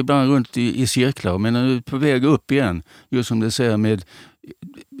kanske ibland runt i cirklar, men när du är på väg upp igen, just som du säger med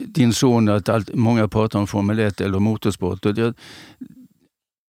din son, att många pratar om Formel 1 eller motorsport. Och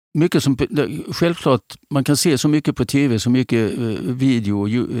mycket som, självklart, man kan se så mycket på tv, så mycket video,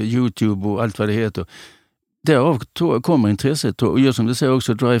 YouTube och allt vad det heter. Därav kommer intresset, och just som du säger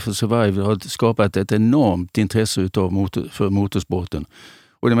också, Drive for Survival har skapat ett enormt intresse för motorsporten.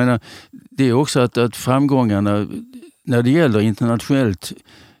 Och jag menar, det är också att framgångarna när det gäller internationellt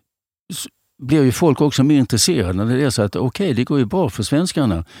blir ju folk också mer intresserade när det är så att okej, det går ju bra för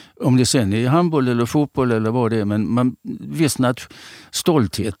svenskarna. Om det sen är handboll eller fotboll eller vad det är, men man visst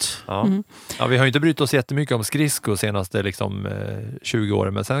stolthet. Ja. Ja, vi har ju inte brytt oss jättemycket om skridsko senaste 20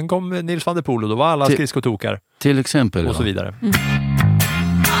 åren, men sen kom Nils van der Poel och då var alla skridskotokar. Till exempel. Och så vidare.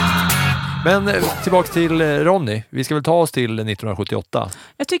 Men tillbaka till Ronnie. Vi ska väl ta oss till 1978.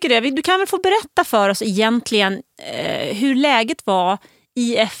 Jag tycker det. Du kan väl få berätta för oss egentligen hur läget var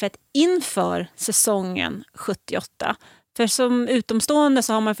i F1 inför säsongen 78. För som utomstående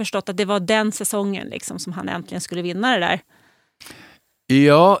så har man förstått att det var den säsongen som han äntligen skulle vinna det där.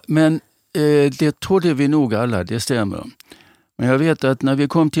 Ja, men det trodde vi nog alla, det stämmer. Men jag vet att när vi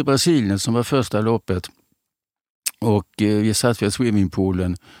kom till Brasilien som var första loppet och vi satt vid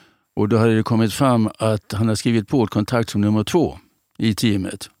swimmingpoolen, och då hade det kommit fram att han har skrivit på ett kontrakt som nummer 2 i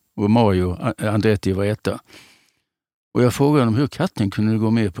teamet. Och Mario Andretti var etta. Och jag frågade honom hur katten kunde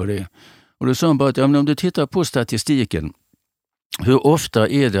gå med på det. Och då sa han bara att om du tittar på statistiken, hur ofta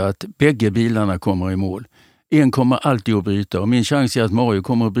är det att bägge bilarna kommer i mål? En kommer alltid att bryta, och min chans är att Mario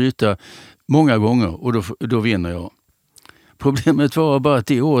kommer att bryta många gånger, och då vinner jag. Problemet var bara att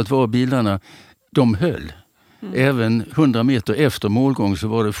det året var bilarna, de höll. Även 100 meter efter målgång så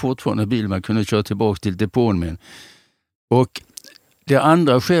var det fortfarande bil man kunde köra tillbaka till depån med. Och det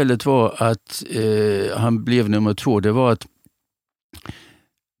andra skälet var att han blev nummer 2. Det var att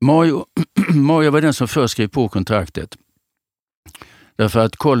Mario var den som först skrev på kontraktet. Därför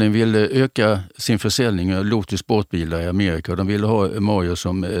att Colin ville öka sin försäljning av Lotus sportbilar i Amerika. De ville ha Mario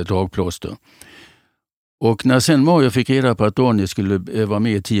som dragplåster. Och när sen Mario fick reda på att Ronnie skulle vara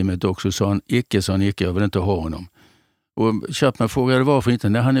med i teamet också, sa han icke, jag vill inte ha honom. Och Chapman frågade varför inte.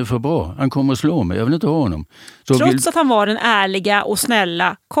 Nej, han är för bra. Han kommer att slå mig. Jag vill inte ha honom. Så trots att han var den ärliga och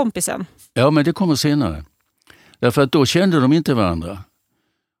snälla kompisen. Ja, men det kommer senare. Därför att då kände de inte varandra.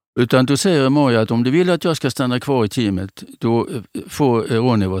 Utan då säger Mario att om du vill att jag ska stanna kvar i teamet, då får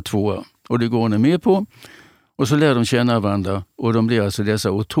Ronnie vara 2. Och det går han med på. Och så lär de känna varandra, och de blir alltså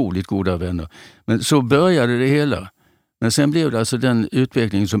dessa otroligt goda vänner. Men så började det hela. Men sen blev det alltså den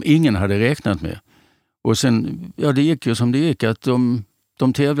utveckling som ingen hade räknat med. Och sen, ja, det gick ju som det gick, att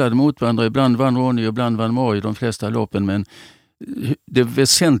de tävlade mot varandra. Ibland vann Ronnie och ibland vann Mario de flesta loppen. Men det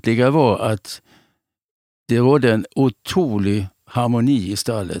väsentliga var att det rådde en otrolig harmoni i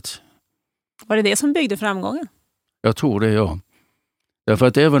stallet. Var det som byggde framgången? Jag tror det, ja. Därför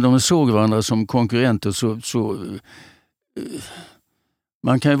att även om de såg varandra som konkurrenter så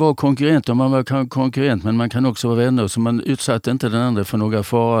man kan ju vara konkurrent om man var konkurrent, men man kan också vara vänner, så man utsatte inte den andra för några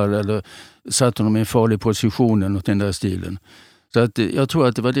faror eller satte honom i en farlig position eller något i den där stilen. Så att jag tror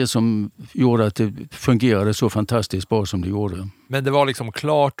att det var det som gjorde att det fungerade så fantastiskt bra som det gjorde. Men det var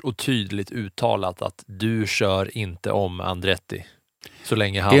klart och tydligt uttalat att du kör inte om Andretti så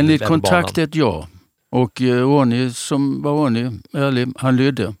länge han enligt kontraktet, ja. Och Ronnie, som var Ronnie, ärlig, han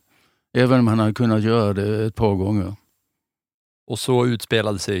lydde. Även om han hade kunnat göra det ett par gånger. Och så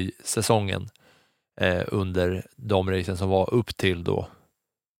utspelade sig säsongen under de racen som var upp till då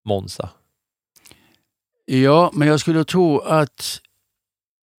Monza. Ja, men jag skulle tro att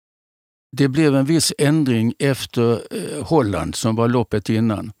det blev en viss ändring efter Holland som var loppet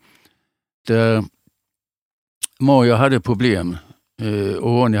innan. Där Mario hade problem.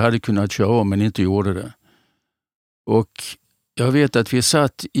 Och Ronnie hade kunnat köra om men inte gjorde det. Och jag vet att vi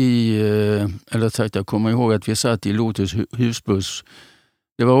satt jag kommer ihåg att vi satt i Lotus husbuss.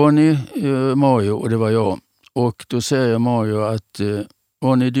 Det var Ronnie, Mario och det var jag. Och då säger Mario att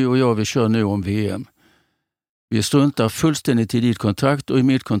Ronnie, du och jag, vi kör nu om VM. Vi struntar fullständigt i ditt kontrakt och i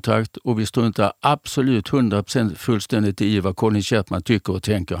mitt kontrakt, och vi struntar absolut 100% fullständigt i vad Colin Chapman tycker och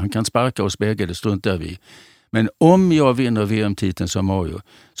tänker. Han kan sparka oss bägge, det struntar vi. Men om jag vinner VM-titeln som Mario,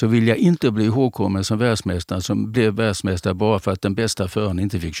 så vill jag inte bli ihågkommen som världsmästare som blev världsmästare bara för att den bästa föraren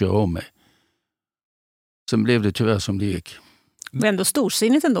inte fick köra om mig. Sen blev det tyvärr som det gick. Men ändå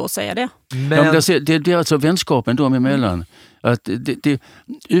storsinnigt ändå att säga det. Men det är alltså vänskapen dem emellan. Att det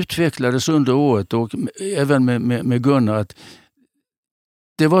utvecklades under året, och även med Gunnar, att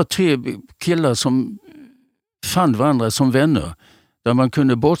det var 3 killar som fann varandra som vänner. Där man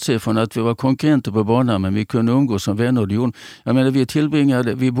kunde bortse från att vi var konkurrenter på banan, men vi kunde umgås som vänner. Jag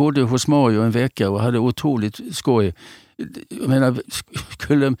menar, vi bodde hos Mario en vecka och hade otroligt skoj. Jag menar,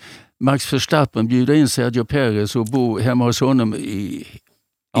 skulle Max Verstappen bjuda in Sergio Perez och bo hemma hos honom i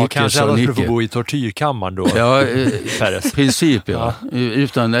kanske han skulle få bo i tortyrkammaren då. Ja, princip ja.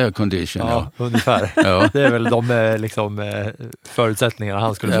 Utan aircondition. Ja, ungefär. Ja. Det är väl de förutsättningarna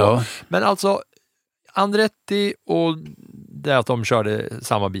han skulle få. Men alltså, Andretti och det att de körde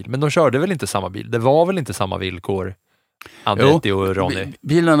samma bil. Men de körde väl inte samma bil? Det var väl inte samma villkor? Andretti och Ronnie.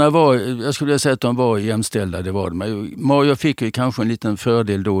 Bilarna var, jag skulle säga att de var jämställda, det var de. Mario fick ju kanske en liten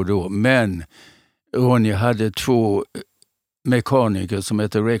fördel då och då, men Ronnie hade 2 mekaniker som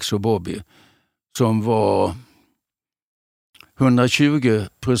heter Rex och Bobby som var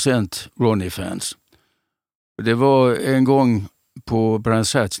 120% Ronnie-fans. Det var en gång på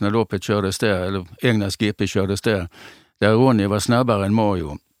Brands Hatch när loppet kördes där, eller Englands GP kördes där Ronnie var snabbare än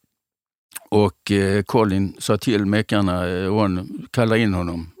Mario. Och Colin sa till meckarna, Ron, kalla in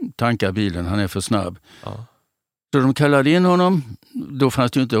honom, tanka bilen, han är för snabb. Ja. Så de kallade in honom, då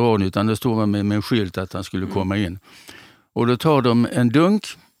fanns det ju inte Ron utan det stod med en skylt att han skulle komma in. Och då tar de en dunk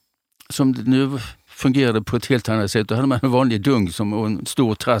som nu fungerade på ett helt annat sätt. Då hade man en vanlig dunk som en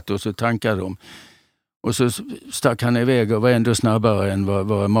stor tratt och så tankade de. Och så stack han iväg och var ändå snabbare än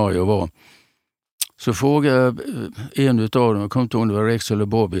vad Mario var. Så frågade en utav dem, jag kom inte ihåg om det var Rex eller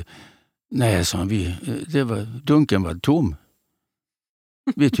Bobby. Nej, sa han, dunken var tom.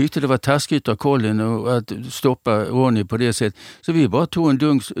 Vi tyckte det var taskigt av Colin att stoppa Ronnie på det sättet. Så vi bara tog en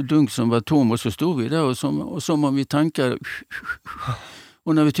dunk som var tom och så stod vi där och som om vi tankade.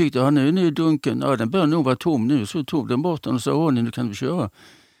 Och när vi tyckte, nu är dunken, den bör nog vara tom nu. Så tog den bort den och sa, Ronnie, nu kan du köra.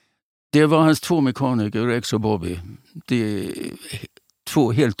 Det var hans 2 mekaniker, Rex och Bobby. Det är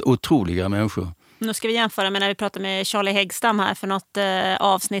 2 helt otroliga människor. Nu ska vi jämföra med när vi pratade med Charlie Häggstam här för något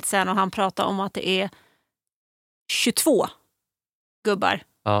avsnitt sen och han pratade om att det är 22 gubbar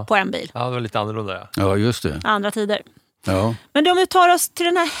på en bil. Ja, det var lite annorlunda. Ja, just det. Andra tider. Ja. Men om vi tar oss till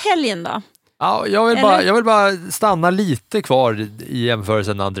den här helgen då? Ja, jag vill bara stanna lite kvar i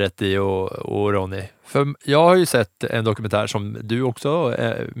jämförelsen Andretti och Ronnie. För jag har ju sett en dokumentär som du också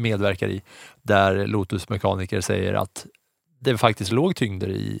medverkar i där Lotus-mekaniker säger att det faktiskt låg tyngder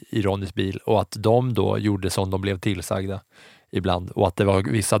i Ronnies bil och att de då gjorde som de blev tillsagda ibland och att det var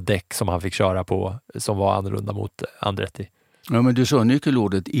vissa däck som han fick köra på som var annorlunda mot Andretti. Ja, men du sa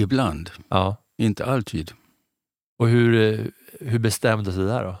nyckelordet ibland. Ja. Inte alltid. Och hur bestämdes det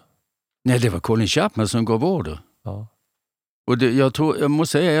där då? Nej, det var Colin Chapman som gav order. Ja. Och jag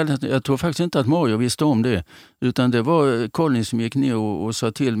måste säga, jag tror faktiskt inte att Mario visste om det. Utan det var Colin som gick ner och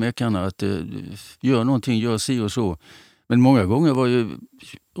sa till meckarna att gör någonting, gör si och så. Men många gånger var ju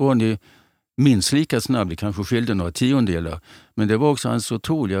Ronnie minst lika snabb, det kanske skilde några tiondelar. Men det var också hans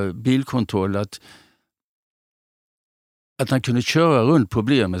otroliga bilkontroll att han kunde köra runt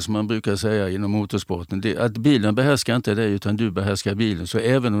problemet som man brukar säga inom motorsporten. Att bilen behärskar inte dig utan du behärskar bilen. Så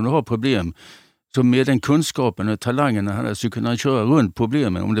även om du har problem, så med den kunskapen och talangen han hade så kunde han köra runt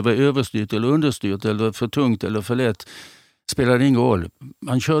problemen. Om det var överstyrt eller understyrt eller för tungt eller för lätt spelade ingen roll.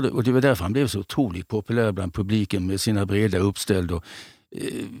 Han körde, och det var därför han blev så otroligt populär bland publiken med sina breda uppställ och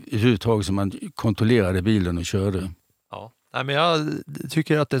överhuvudtaget som man kontrollerade bilen och körde. Ja. Nej, men jag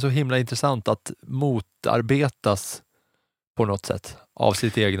tycker att det är så himla intressant att motarbetas på något sätt av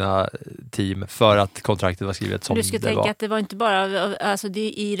sitt egna team för att kontraktet var skrivet som det var. Du ska tänka att det var inte bara, alltså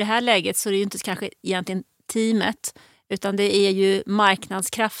i det här läget så är det ju inte kanske egentligen teamet utan det är ju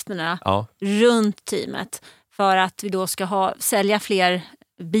marknadskrafterna runt teamet för att vi då ska sälja fler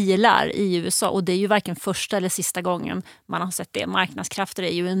bilar i USA och det är ju varken första eller sista gången man har sett det. Marknadskrafter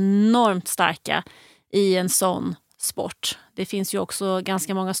är ju enormt starka i en sån sport. Det finns ju också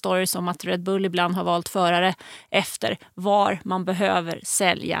ganska många stories om att Red Bull ibland har valt förare efter var man behöver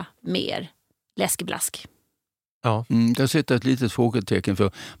sälja mer läskeblask. Ja. Jag sätter ett litet frågetecken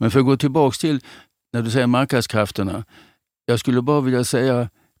för. Men för att gå tillbaka till när du säger marknadskrafterna. Jag skulle bara vilja säga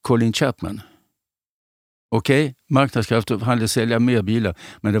Colin Chapman. Okej, marknadskrafter, han ville sälja mer bilar.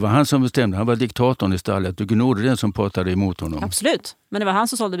 Men det var han som bestämde. Han var diktatorn i stallet. Du gnodde den som pratade emot honom. Absolut, men det var han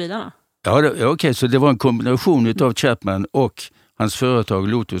som sålde bilarna. Ja, okej, så det var en kombination av Chapman och hans företag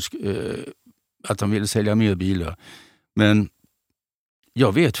Lotus att han ville sälja mer bilar. Men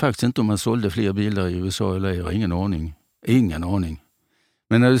jag vet faktiskt inte om han sålde fler bilar i USA eller jag har ingen aning. Ingen aning.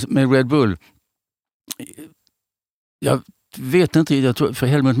 Men med Red Bull, jag vet inte, jag tror, för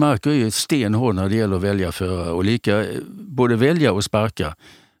Helmut Marko är ju stenhård när det gäller att välja förare och både välja och sparka.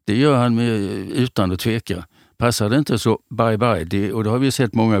 Det gör han utan att tveka. Passar det inte så bye bye. Och det har vi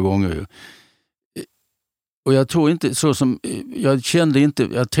sett många gånger. Och jag tror inte, jag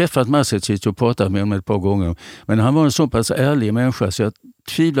har träffat Mattersens och pratat med honom ett par gånger, men han var en så pass ärlig människa så jag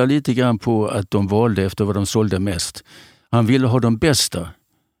tvivlar lite grann på att de valde efter vad de sålde mest. Han ville ha de bästa.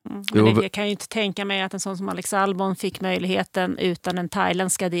 Men jag kan ju inte tänka mig att en sån som Alex Albon fick möjligheten utan den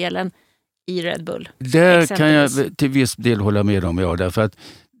thailändska delen i Red Bull. Där kan jag till viss del hålla med om, ja, därför att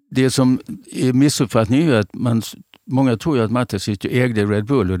det som är missuppfattning är att många tror ju att Mattersens ägde Red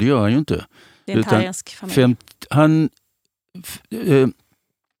Bull och det gör han ju inte. Det är en thailändsk familj.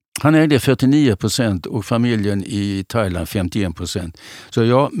 Han ägde 49% och familjen i Thailand 51%. Så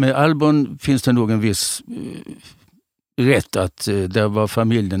ja, med Albon finns det nog en viss rätt att där var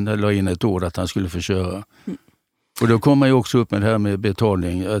familjen la in ett ord att han skulle få köra. Och då kommer ju också upp med det här med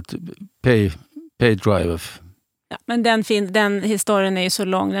betalning, att pay driver. Ja, men den historien är ju så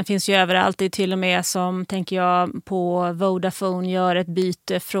lång, den finns ju överallt. Det är till och med som, tänker jag, på Vodafone gör ett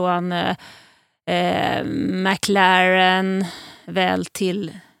byte från McLaren väl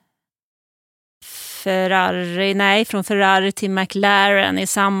till Ferrari, från Ferrari till McLaren i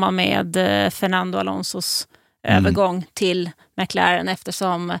samband med Fernando Alonsos övergång till McLaren,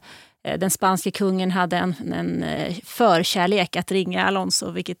 eftersom den spanske kungen hade en förkärlek att ringa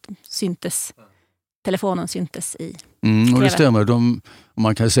Alonso, vilket telefonen syntes i TV. Och det stämmer,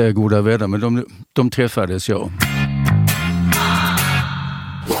 man kan säga goda vänner, men de träffades, ja.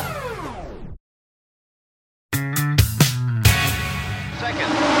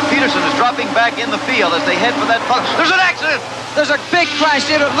 Peterson is dropping back in the field as they head for that punch. There's an accident! There's a big crash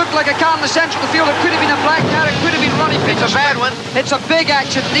there. It looked like a car in the centre of the field. It could have been a black car. It could have been Ronnie Peterson. It's a bad one. It's a big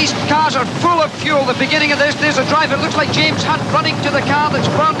accident. These cars are full of fuel. The beginning of this, there's a driver. It looks like James Hunt running to the car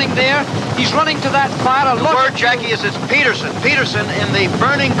that's burning there. He's running to that fire. The word, Jackie, is it's Peterson. Peterson in the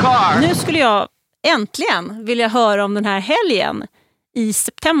burning car. Nu skulle jag äntligen vilja höra om den här helgen i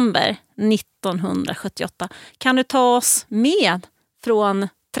september 1978. Kan du ta oss med från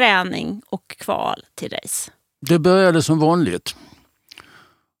träning och kval till race? Det började som vanligt.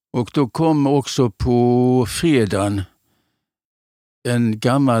 Och då kom också på fredagen en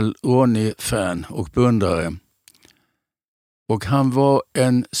gammal Ronnie-fan och beundrare. Och han var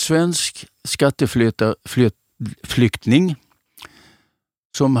en svensk skatteflyktning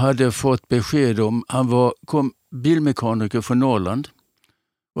som hade fått besked om, kom bilmekaniker från Norrland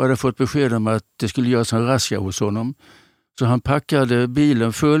och hade fått besked om att det skulle göras en razzia hos honom. Så han packade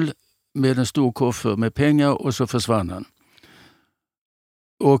bilen full med en stor koffer med pengar och så försvann han.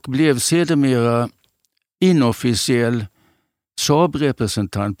 Och blev sedermera inofficiell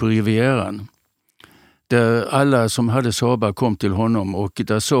Saab-representant på Rivieran. Där alla som hade Saab kom till honom och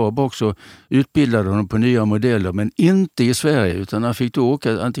där Saab också utbildade honom på nya modeller, men inte i Sverige, utan han fick då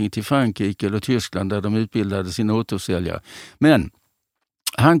åka antingen till Frankrike eller Tyskland där de utbildade sina återförsäljare. Men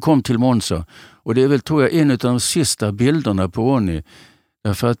han kom till Monza och det är väl, tror jag, en av de sista bilderna på Ronnie.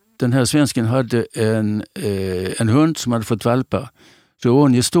 Därför att den här svensken hade en hund som hade fått valpar. Så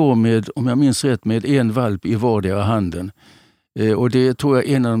Ronnie står med, om jag minns rätt, med en valp i vardera handen. Och det tror jag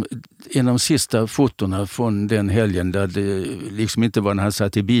är en av de sista fotorna från den helgen där det liksom inte var när han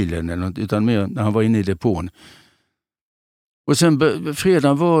satt i bilen eller något, utan mer när han var inne i depån. Och sen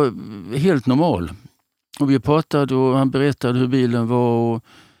fredagen var helt normal. Och vi pratade och han berättade hur bilen var och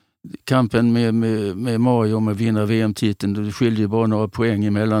kampen med Mario om att vinna VM-titeln. Det skiljer bara några poäng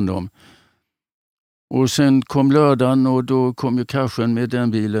emellan dem. Och sen kom lördagen och då kom ju kraschen med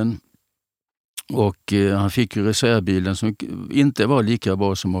den bilen. Och han fick ju reservbilen som inte var lika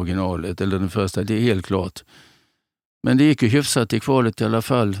bra som originalet, eller den första, det är helt klart. Men det gick ju hyfsat i kvalet i alla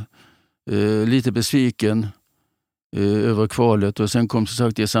fall. Lite besviken över kvalet och sen kom så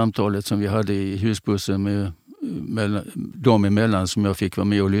sagt det samtalet som vi hade i husbussen med dem emellan som jag fick vara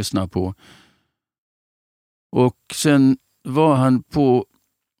med och lyssna på. Och sen var han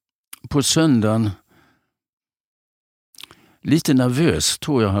på söndagen lite nervös,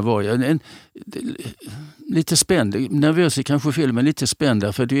 tror jag han var. Lite spänd. Nervös är kanske fel, men lite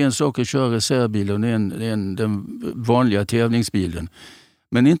spänd. För det är en sak att köra reservbilen och den vanliga tävlingsbilen.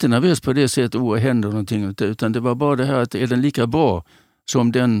 Men inte nervös på det sättet, händer någonting. Utan det var bara det här att är den lika bra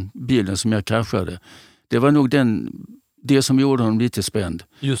som den bilen som jag kraschade. Det var nog det som gjorde honom lite spänd.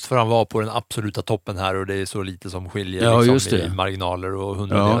 Just för han var på den absoluta toppen här och det är så lite som skiljer liksom, i marginaler och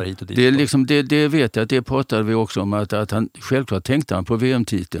hundradelar hit och dit. Det, är liksom, det vet jag, det pratade vi också om att han självklart tänkte han på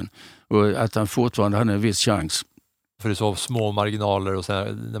VM-titeln och att han fortfarande hade en viss chans. För det är så små marginaler och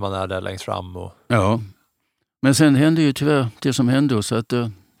sen när man är där längst fram. Och... Ja, men sen hände ju tyvärr det som hände så att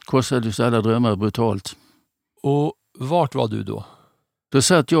det kostade ju alla drömmar brutalt. Och vart var du då? Då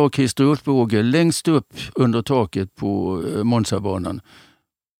satt jag och Christer Ulfbåge längst upp under taket på Monza-banan.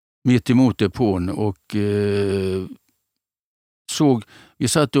 mitt emot depån och vi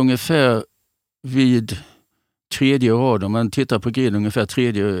satt ungefär vid tredje raden. Om man tittar på griden, ungefär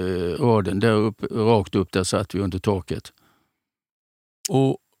tredje raden, rakt upp, där satt vi under taket.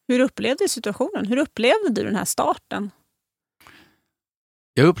 Och hur upplevde du situationen? Hur upplevde du den här starten?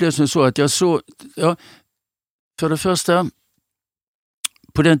 Jag upplevde så att för det första,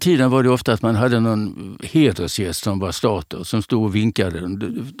 på den tiden var det ofta att man hade någon hedersgäst som var starter, som stod och vinkade.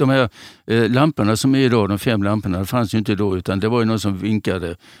 De här lamporna som är idag, de 5 lamporna, det fanns ju inte då, utan det var ju någon som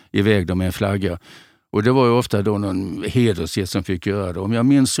vinkade iväg dem med en flagga. Och det var ju ofta då någon hedersgäst som fick göra det. Om jag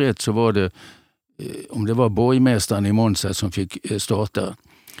minns rätt så var det, om det var borgmästaren i Monza som fick starta.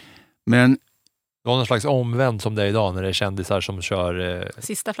 Men det var någon slags omvänd som det är idag när det är kändisar som kör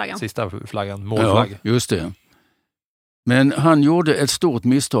sista flaggan, målflagg. Ja, just det. Men han gjorde ett stort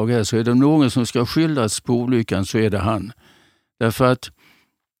misstag här, så är det någon som ska skyldas på olyckan så är det han. Därför att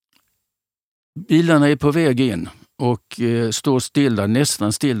bilarna är på väg in och står stilla,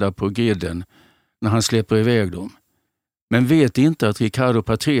 nästan stilla på griden när han släpper iväg dem. Men vet inte att Riccardo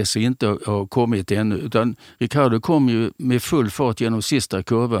Patrese inte har kommit ännu, utan Riccardo kom ju med full fart genom sista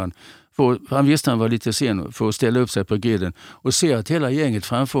kurvan. Han visste han var lite sen för att ställa upp sig på griden och se att hela gänget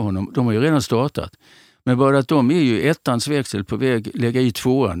framför honom, de har ju redan startat. Men bara att de är ju ettans växel på väg lägga i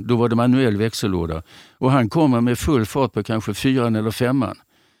 2:an, då var det manuell växellåda. Och han kommer med full fart på kanske 4:an eller 5:an.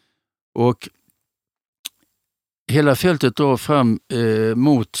 Och hela fältet drar fram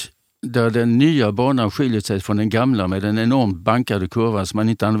mot där den nya banan skiljer sig från den gamla med den enormt bankade kurvan som man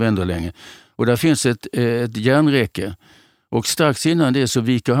inte använder längre. Och där finns ett järnräcke. Och strax innan det så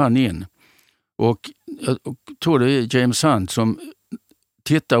viker han in. Och jag tror det är James Hunt som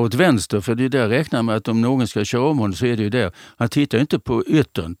tittar åt vänster, för det är där räknar med att om någon ska köra om honom så är det ju där. Han tittar inte på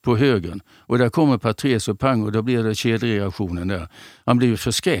yttern, på högern. Och där kommer Patrese och pang och då blir det kedjereaktionen där. Han blir ju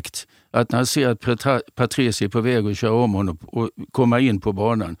förskräckt att när han ser att Patrese är på väg att köra om honom och komma in på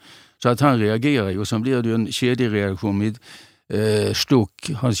banan. Så att han reagerar ju och sen blir det ju en kedjereaktion med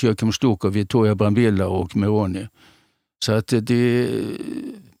Hans-Jörgen Stuck och Vittoria Brambilla och med Ronnie. Så att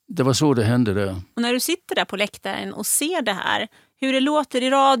det var så det hände där. Och när du sitter där på läktaren och ser det här, hur det låter i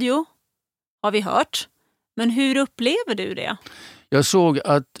radio har vi hört. Men hur upplever du det? Jag såg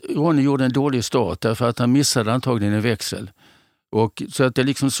att Ronnie gjorde en dålig start därför att han missade antagligen en växel. Och så att det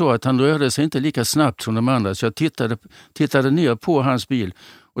liksom så att han rörde sig inte lika snabbt som de andra. Så jag tittade ner på hans bil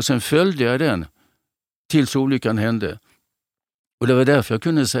och sen följde jag den tills olyckan hände. Och det var därför jag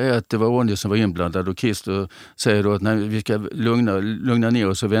kunde säga att det var Ronnie som var inblandad och Christer säger då att nej, vi ska lugna ner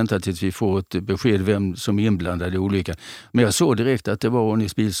oss och vänta tills vi får ett besked vem som är inblandad i olyckan. Men jag såg direkt att det var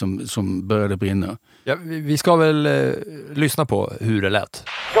Ronnies bil som började brinna. Ja, vi ska väl lyssna på hur det lät.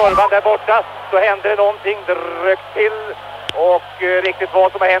 Kurvan där borta, så händer det någonting direkt till. Och riktigt vad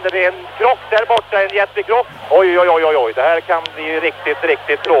som händer, det är en krock där borta, en jättekrock. Oj, det här kan bli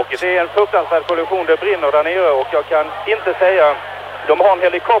riktigt tråkigt. Det är en fruktansvärd kollision, det brinner där nere och jag kan inte säga, de har en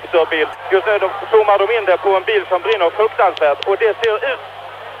helikopterbild. Just nu zoomar de in där på en bil som brinner fruktansvärt och det ser ut,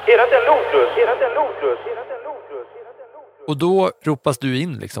 är det inte en Lotus? Och då ropas du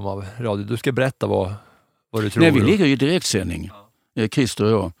in liksom av radio, du ska berätta vad du tror. Nej, vi ligger ju i direktsändning, Christer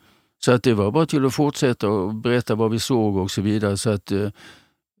och jag. Så att det var bara till att fortsätta och berätta vad vi såg och så vidare. Så att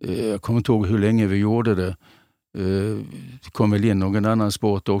jag kommer inte ihåg hur länge vi gjorde det. Det kom väl in någon annan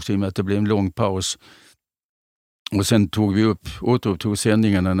sport också i och med att det blev en lång paus. Och sen återupptog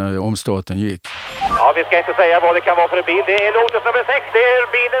sändningarna när omstarten gick. Ja, vi ska inte säga vad det kan vara för bil. Det är Lotus nummer 6, det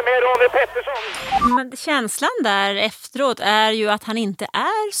är bilen med Ronnie Peterson. Men känslan där efteråt är ju att han inte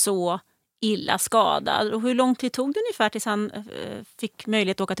är så illa skadad. Och hur lång tid tog det ungefär tills han fick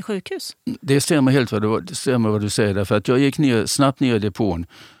möjlighet att åka till sjukhus? Det stämmer helt vad du säger. Därför att jag gick snabbt ner i depån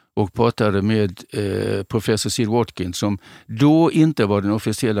och pratade med professor Sid Watkins som då inte var den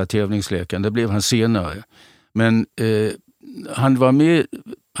officiella tävlingsläkaren. Det blev han senare. Men han var med,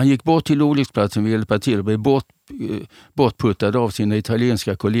 han gick bort till olycksplatsen och hjälpa till och blev bortputtad av sina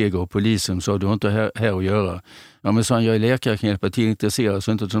italienska kollegor och polisen sa du har inte här att göra. Ja, men sa han, jag är läkare, kan hjälpa till, intresserad,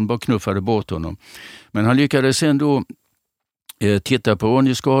 så inte att de bara knuffade bort honom. Men han lyckades sen då titta på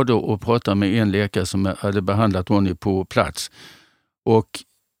Ronnies skador och prata med en läkare som hade behandlat Ronnie på plats. Och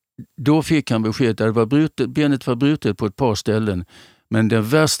då fick han besked att benet var brutet på ett par ställen. Men det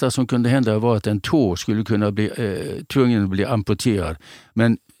värsta som kunde hända var att en tå skulle kunna bli tvungen att bli amputerad.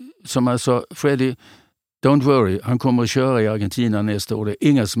 Men som jag sa, Freddy, don't worry, han kommer att köra i Argentina nästa år, det är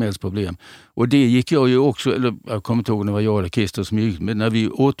inga som helst problem. Och det gick jag ju också, eller jag kommer inte ihåg när det var jag eller Christer som gick, men när vi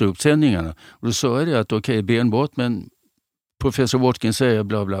återupp sändningarna. Och då sa jag det att okej, benbrott, men professor Watkins säger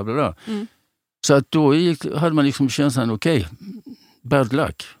bla bla bla. Mm. Så att då hade man liksom känslan, okej, bad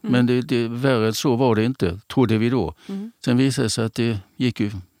luck. Men det värre så var det inte, trodde vi då. Sen visade det sig att det gick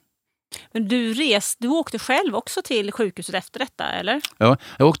ju. Men du åkte själv också till sjukhuset efter detta, eller? Ja,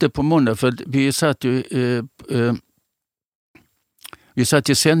 jag åkte på måndag för vi satt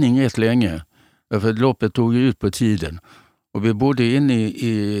i sändning rätt länge. För loppet tog ju ut på tiden. Och vi bodde inne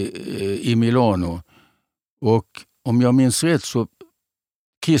i Milano. Och om jag minns rätt så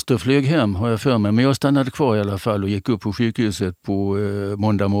Christer flög hem, har jag för mig. Men jag stannade kvar i alla fall och gick upp på sjukhuset på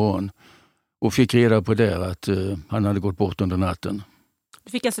måndag morgon. Och fick reda på det att han hade gått bort under natten.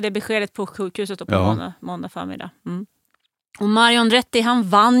 Du fick alltså det beskedet på sjukhuset och på måndag förmiddag. Och Mario Andretti, han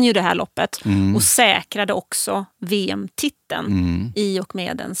vann ju det här loppet och säkrade också VM-titeln i och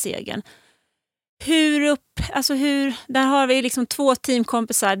med den segern. Där har vi liksom 2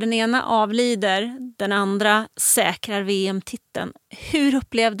 teamkompisar. Den ena avlider, den andra säkrar VM-titeln. Hur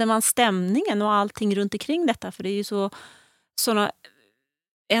upplevde man stämningen och allting runt omkring detta? För det är ju såna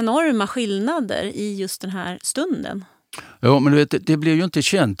enorma skillnader i just den här stunden. Ja, men du vet, det blev ju inte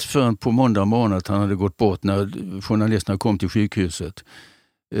känt förrän på måndag morgon att han hade gått bort när journalisterna kom till sjukhuset.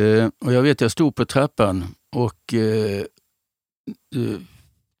 Och jag vet, jag stod på trappan och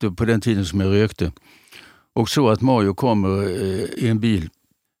på den tiden som jag rökte och så att Mario kommer i en bil.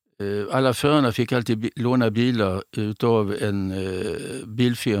 Alla förarna fick alltid låna bilar utav en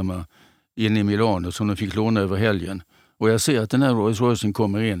bilfirma inne i Milano som de fick låna över helgen. Och jag ser att den här Rolls Roycen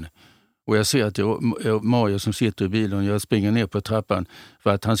kommer in. Och jag ser att det är Mario som sitter i bilen och jag springer ner på trappan för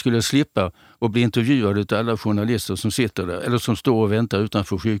att han skulle slippa och bli intervjuad av alla journalister som sitter där eller som står och väntar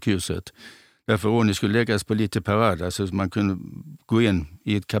utanför sjukhuset. Därför Ronnie skulle läggas på lite parad så man kunde gå in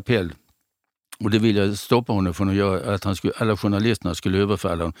i ett kapell. Och det vill jag stoppa honom från att göra, att alla journalisterna skulle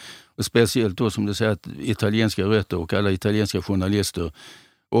överfalla honom. Och speciellt då som det säger att italienska rötter och alla italienska journalister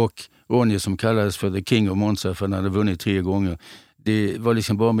och Ronnie som kallades för the king of Monza för han hade vunnit 3 gånger. Det var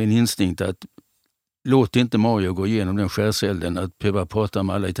liksom bara min instinkt att låt inte Mario gå igenom den skärselden att behöva prata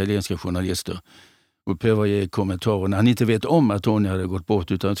med alla italienska journalister och behöva ge kommentarer när han inte vet om att Ronnie hade gått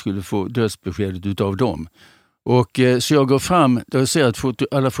bort utan skulle få dödsbeskedet utav dem. Och så jag går fram, då jag ser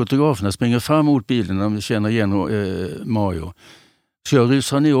att alla fotograferna springer fram mot bilen när de känner igen Mario. Så jag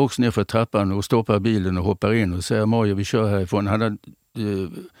rusar ner också ner för trappan och stoppar bilen och hoppar in och säger Mario, vi kör härifrån.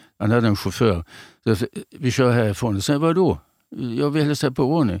 Han hade en chaufför. Så vi kör härifrån. Och säger, vadå? Jag vill hälsa på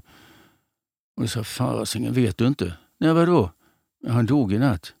Ronnie. Och jag sa, farasingen, vet du inte? Nej, vadå? Han dog i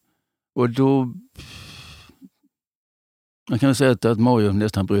natt. Och då man kan säga att Mario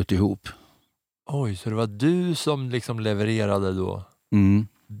nästan bröt ihop. Oj, så det var du som liksom levererade då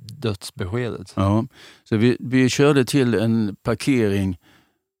dödsbeskedet? Ja, så vi körde till en parkering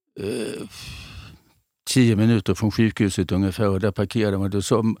 10 minuter från sjukhuset ungefär och där parkerade man. Då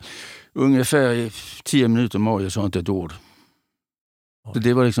sa ungefär i 10 minuter Mario sa inte ett ord. Så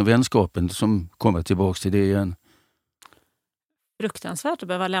det var liksom vänskapen som kommer tillbaka till det igen. Fruktansvärt att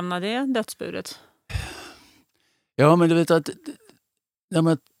behöva lämna det dödsbudet. Ja, men du vet att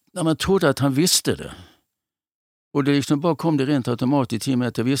när man trodde att han visste det och det liksom bara kom det rent automatiskt till mig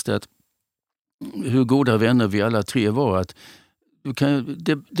att jag visste att hur goda vänner vi alla 3 var att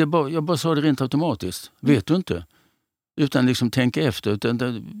jag bara sa det rent automatiskt. Vet du inte? Utan liksom tänka efter.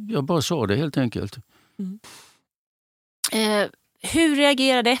 Jag bara sa det helt enkelt. Hur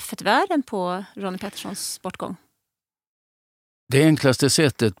reagerade F1-världen på Ronnie Petersons bortgång? Det enklaste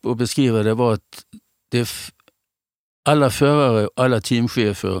sättet att beskriva det var att alla förare, alla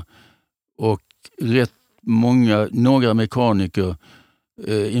teamchefer och rätt många, några mekaniker,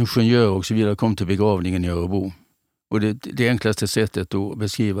 ingenjörer och så vidare kom till begravningen i Örebro. Och det enklaste sättet att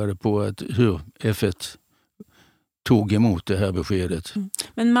beskriva det på att hur F1 tog emot det här beskedet.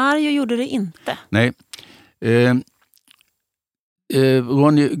 Men Mario gjorde det inte? Nej.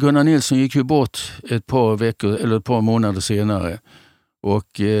 Gunnar Nilsson gick ju bort ett par månader senare.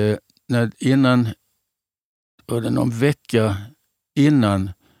 Och någon vecka innan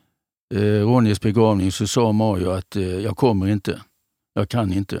Ronnies begravning så sa Mario att jag kommer inte. Jag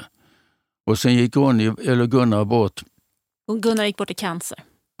kan inte. Och sen gick Gunnar bort. Och Gunnar gick bort i cancer.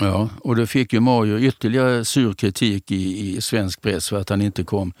 Ja, och då fick ju Mario ytterligare sur kritik i svensk press för att han inte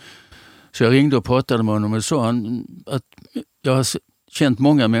kom. Så jag ringde och pratade med honom och sa att jag har känt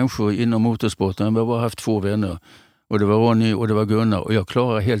många människor inom motorsporten. Jag har bara haft 2 vänner. Och det var Ronnie och det var Gunnar. Och jag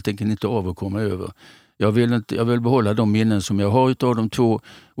klarar helt enkelt inte av att komma över. Jag vill behålla de minnen som jag har utav de 2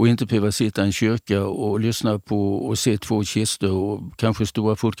 och inte behöva sitta i en kyrka och lyssna på och se 2 kistor och kanske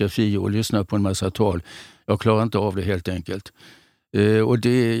stora fotografier och lyssna på en massa tal. Jag klarar inte av det helt enkelt. Och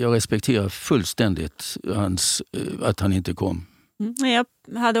jag respekterar fullständigt att han inte kom. Jag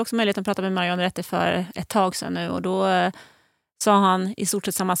hade också möjlighet att prata med Mario Andretti för ett tag sedan nu och då sa han i stort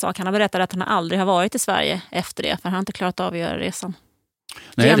sett samma sak. Han har berättat att han aldrig har varit i Sverige efter det, för han har inte klarat av att göra resan.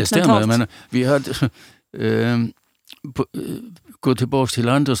 Nej, det stämmer. Men vi hade gå tillbaka till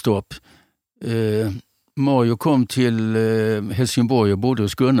Anderstorp. Mario kom till Helsingborg och bodde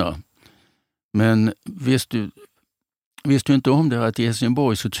hos Gunnar. Men visste du inte om det att i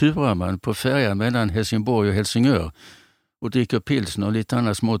Helsingborg så turar man på färjan mellan Helsingborg och Helsingör och dricker pilsner och lite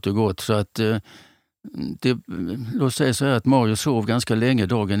annat smått och gott. Så att låt säga så här att Mario sov ganska länge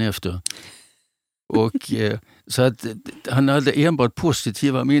dagen efter. Och så att han hade enbart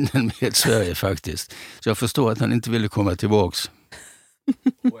positiva minnen med Sverige faktiskt. Så jag förstår att han inte ville komma tillbaks.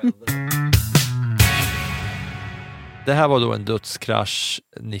 Det här var då en dödskrasch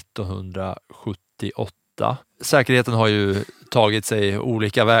 1978. Säkerheten har ju tagit sig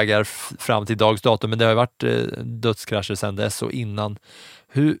olika vägar fram till dags datum, men det har varit dödskrascher sedan dess och innan.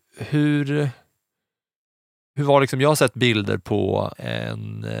 Hur var liksom, jag har sett bilder på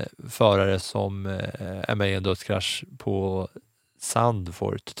en förare som är med i en dödskrasch på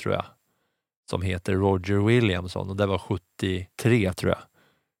Sandfort, tror jag, som heter Roger Williamson, och det var 73, tror jag.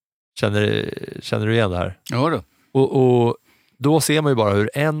 Känner du igen det här? Ja då. Och då ser man ju bara hur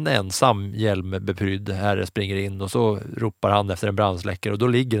en ensam hjälmbeprydd herre springer in och så ropar han efter en brandsläckare och då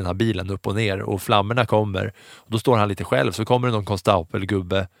ligger den här bilen upp och ner och flammorna kommer. Och då står han lite själv, så kommer det någon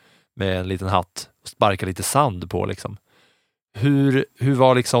konstapelgubbe med en liten hatt och sparkar lite sand på liksom. Hur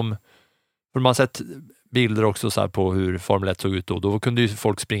var liksom, för man har sett bilder också så här på hur Formel 1 såg ut då kunde ju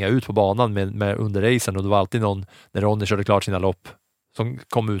folk springa ut på banan med under racen, och det var alltid någon, när Ronnie körde klart sina lopp, som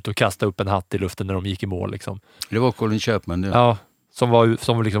kom ut och kastade upp en hatt i luften när de gick i mål liksom. Det var Colin Chapman. Ja,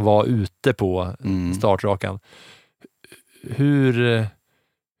 som liksom var ute på startrakan. Hur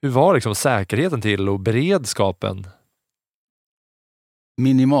var liksom säkerheten till och beredskapen?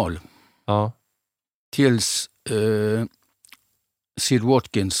 Minimal. Ja. Tills Sid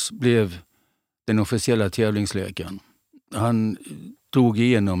Watkins blev den officiella tävlingsläkaren. Han drog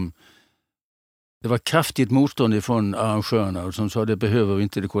igenom. Det var kraftigt motstånd ifrån arrangörerna som sa det behöver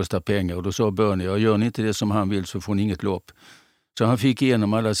inte, det kostar pengar. Och då sa Bernie, gör ni inte det som han vill så får ni inget lopp. Så han fick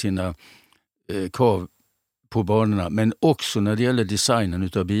igenom alla sina krav på banorna. Men också när det gäller designen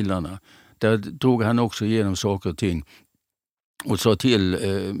utav bilarna. Där drog han också igenom saker och ting. Och sa till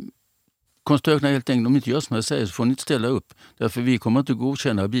konstruktörerna helt enkelt, om ni inte gör som jag säger så får ni inte ställa upp. Därför vi kommer inte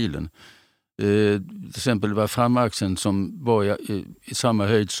godkänna bilen. Till exempel var framaxeln som var i samma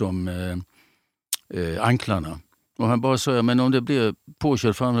höjd som anklarna. Och han bara sa, men om det blir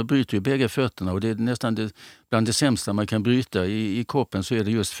påkört fram så bryter ju bägge fötterna, och det är nästan bland det sämsta man kan bryta i kroppen, så är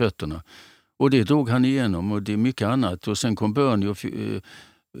det just fötterna. Och det drog han igenom, och det är mycket annat. Och sen kom Bernie och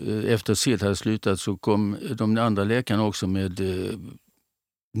efter Sid hade slutat så kom de andra läkarna också med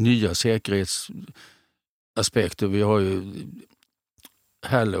nya säkerhetsaspekter. Vi har ju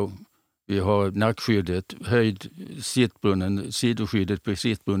Hallow, vi har nackskyddet, höjd sittbrunnen, sidoskyddet på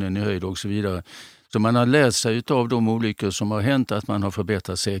sittbrunnen i höjd och så vidare. Så man har lärt sig av de olyckor som har hänt att man har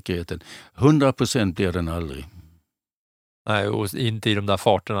förbättrat säkerheten. 100% blir den aldrig. Nej, och inte i de där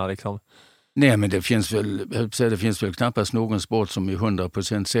farterna liksom. Nej, men det finns väl knappast någon sport som är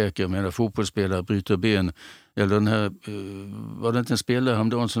 100% säker. Men fotbollsspelare bryter ben. Eller den här, var det inte en spelare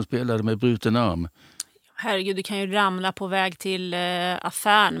häromdagen som spelade med bruten arm? Herregud, du kan ju ramla på väg till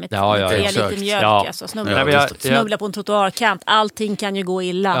affären med lite mjölk. Ja. Alltså, snubbla på en trottoarkant. Allting kan ju gå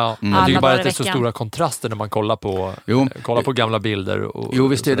illa. Ja. Jag tycker bara att det är så stora kontraster när man kollar på gamla bilder. Jo,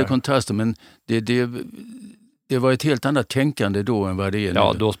 visst är det kontraster, men det var ett helt annat tänkande då än vad det är nu.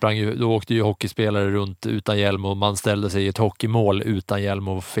 Ja, då åkte ju hockeyspelare runt utan hjälm och man ställde sig i ett hockeymål utan hjälm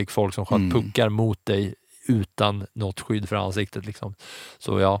och fick folk som sköt puckar mot dig utan något skydd för ansiktet liksom.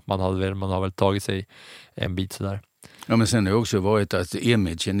 Så ja, man har väl tagit sig en bit sådär. Ja, men sen har det också varit att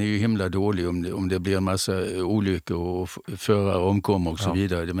imagen är ju himla dålig om det blir en massa olyckor och förare omkommer och så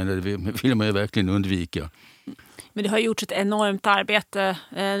vidare. Men det vill man ju verkligen undvika. Men det har gjorts ett enormt arbete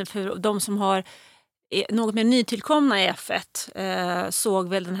för de som har något mer nytillkomna i F1 såg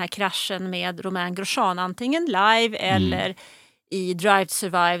väl den här kraschen med Romain Grosjean antingen live eller i Drive to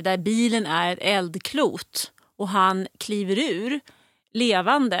Survive, där bilen är ett eldklot och han kliver ur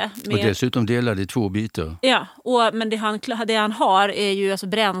levande. Och dessutom delade i 2 bitar. Ja, men det han har är ju alltså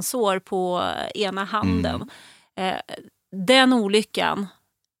brännsår på ena handen. Den olyckan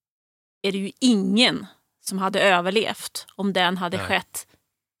är det ju ingen som hade överlevt om den hade skett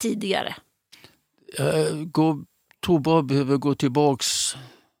tidigare. Tror bara behöver gå tillbaks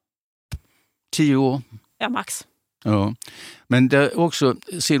 10 år. Ja, max. Ja. Men där också,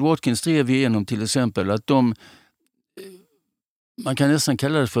 Sid Watkins drev igenom till exempel att man kan nästan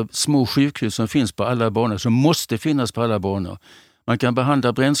kalla det för små sjukhus som finns på alla banor, som måste finnas på alla banor. Man kan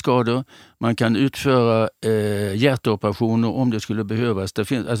behandla brännskador, man kan utföra hjärtoperationer om det skulle behövas.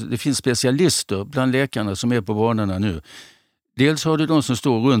 Det finns specialister bland läkarna som är på banorna nu. Dels har du de som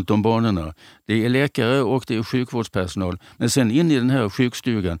står runt om banorna. Det är läkare och det är sjukvårdspersonal. Men sen in i den här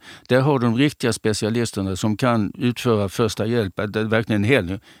sjukstugan, där har de riktiga specialisterna som kan utföra första hjälp. Att det verkligen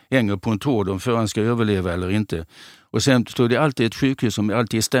hänger på en tråd om föraren ska överleva eller inte. Och sen står det alltid ett sjukhus som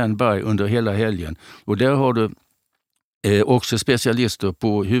alltid är standby under hela helgen. Och där har du också specialister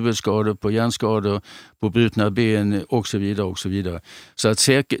på huvudskador, på hjärnskador, på brutna ben och så vidare och så vidare. Så att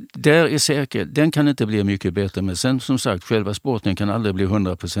där är säker, den kan inte bli mycket bättre, men sen som sagt, själva sporten kan aldrig bli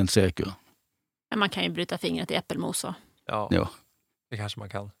 100% säker. Men man kan ju bryta fingret i äppelmos. Ja, det kanske man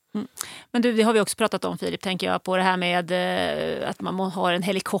kan. Mm. Men du, det har vi också pratat om, Filip, tänker jag, på det här med att man har en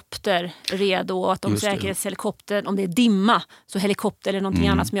helikopter redo och att om säkerhetshelikoptern, om det är dimma, så helikopter eller någonting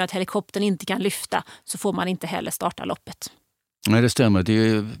annat som gör att helikoptern inte kan lyfta, så får man inte heller starta loppet. Nej, det stämmer. Det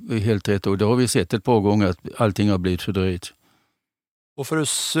är helt rätt och det har vi sett ett par gånger att allting har blivit fördröjt. Och för att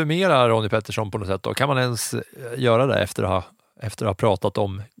summera Ronnie Peterson på något sätt då, kan man ens göra det efter att ha pratat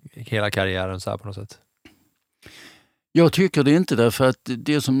om hela karriären så här på något sätt? Jag tycker det inte, därför att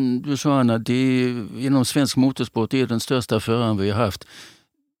det som du sa, Anna, det är, inom svensk motorsport, det är den största föraren vi har haft.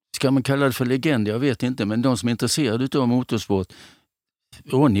 Ska man kalla det för legend? Jag vet inte, men de som är intresserade av motorsport,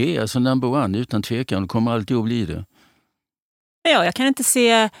 Ronnie är alltså number one utan tvekan och kommer alltid att bli det. Ja, jag kan inte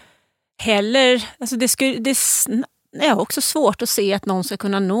se heller, alltså det är också svårt att se att någon ska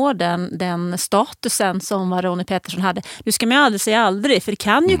kunna nå den statusen som vad Ronnie Peterson hade. Nu ska man aldrig säga aldrig, för det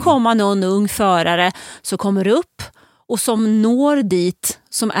kan ju komma någon ung förare som kommer upp och som når dit,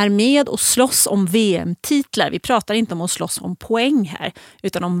 som är med och slåss om VM-titlar. Vi pratar inte om att slåss om poäng här,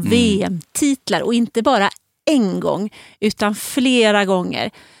 utan om VM-titlar. Och inte bara en gång, utan flera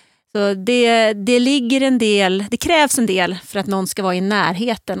gånger. Så det ligger en del, det krävs en del för att någon ska vara i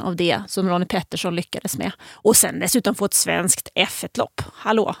närheten av det som Ronnie Peterson lyckades med. Och sen dessutom få ett svenskt F1-lopp.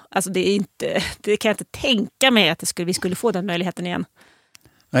 Hallå, alltså det kan jag inte tänka mig att vi skulle få den möjligheten igen.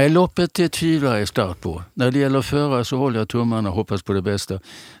 Nej, loppet tvivlar jag starkt på. När det gäller att föra så håller jag tummarna och hoppas på det bästa.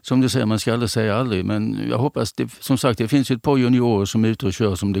 Som du säger, man ska aldrig säga aldrig, men jag hoppas, som sagt, det finns ju ett par juniorer som är ute och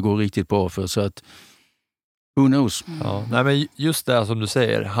kör som det går riktigt bra för, så att who knows? Ja, nej, men just det som du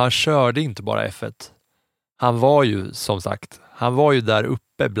säger, han körde inte bara F1. Han var ju, som sagt, där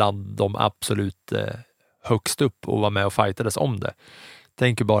uppe bland de absolut högst upp och var med och fightades om det.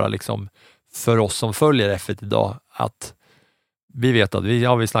 Tänker bara liksom för oss som följer F1 idag att vi vet att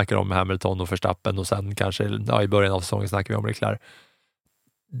vi snackar om Hamilton och Verstappen och sen kanske i början av säsongen snackar vi om Leclerc.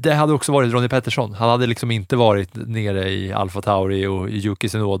 Det hade också varit Ronnie Peterson. Han hade liksom inte varit nere i Alfa Tauri och i Yuki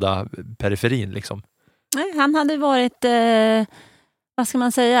Tsunoda periferin liksom. Nej, han hade varit, vad ska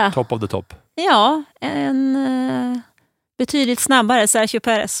man säga? Top of the top. Ja, en betydligt snabbare Sergio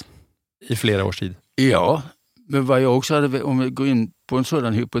Perez. I flera års tid. Ja, men vad jag också hade, om vi går in på en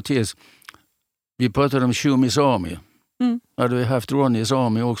sådan hypotes, vi pratade om Schumis Army. Hade vi haft Ronnies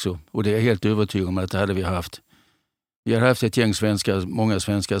Army också, och det är jag helt övertygad om att det hade vi haft. Vi hade haft ett gäng svenskar, många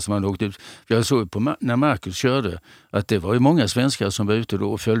svenskar som hade åkt ut. Jag såg på när Marcus körde att det var ju många svenskar som var ute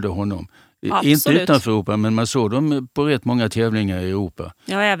då och följde honom. Absolut. Inte utanför Europa, men man såg dem på rätt många tävlingar i Europa.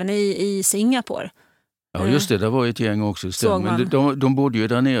 Ja, även i Singapore. Ja, just det var ett gäng också. Men de bodde ju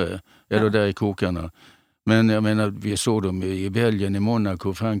där nere, eller där i krokarna. Men jag menar, vi såg dem i Belgien, i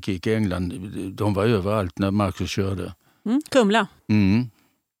Monaco, Frankrike, England. De var överallt när Marcus körde. Kumla.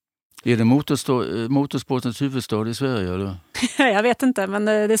 Är det motorsportens huvudstad i Sverige? Eller? Jag vet inte, men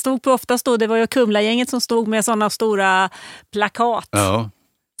det stod på oftast då. Det var ju Kumla-gänget som stod med sådana stora plakat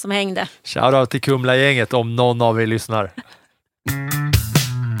som hängde. Shoutout till Kumla-gänget om någon av er lyssnar.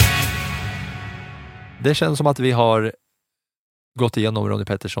 Det känns som att vi har gått igenom Ronnie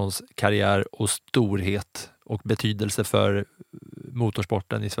Petersons karriär och storhet och betydelse för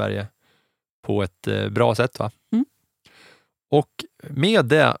motorsporten i Sverige på ett bra sätt, va? Och med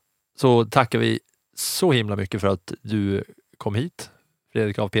det så tackar vi så himla mycket för att du kom hit,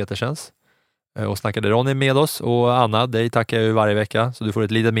 Fredrik av Petersens, och snackade Ronnie med oss. Och Anna, dig tackar jag ju varje vecka, så du får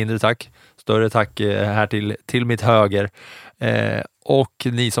ett lite mindre tack. Större tack här till mitt höger. Och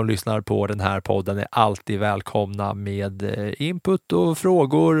ni som lyssnar på den här podden är alltid välkomna med input och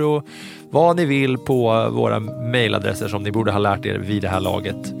frågor och vad ni vill på våra mejladresser som ni borde ha lärt er vid det här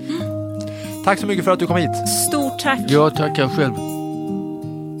laget. Tack så mycket för att du kom hit. Stort tack. Jag tackar själv.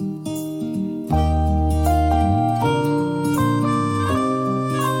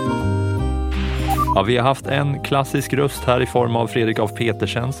 Ja, vi har haft en klassisk röst här i form av Fredrik av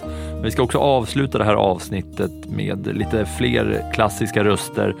Petersens. Men vi ska också avsluta det här avsnittet med lite fler klassiska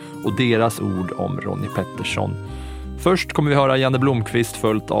röster och deras ord om Ronnie Peterson. Först kommer vi höra Janne Blomqvist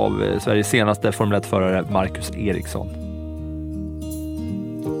följt av Sveriges senaste Formel 1-förare Marcus Eriksson.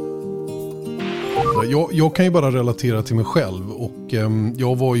 Jag kan ju bara relatera till mig själv och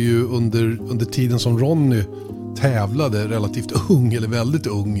jag var ju under tiden som Ronnie tävlade relativt ung eller väldigt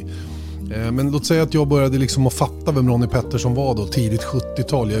ung. Men låt säga att jag började liksom att fatta vem Ronnie Peterson var då, tidigt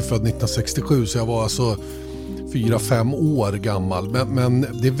 70-tal. Jag är född 1967 så jag var alltså 4-5 år gammal. Men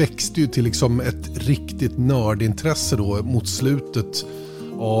det växte ju till liksom ett riktigt nördintresse då mot slutet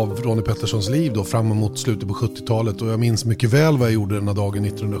av Ronnie Petersons liv då, fram emot slutet på 70-talet. Och jag minns mycket väl vad jag gjorde den här dagen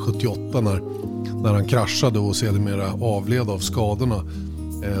 1978 när han kraschade och sedermera avled av skadorna.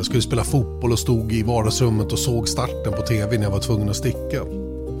 Jag skulle spela fotboll och stod i vardagsrummet och såg starten på tv när jag var tvungen att sticka.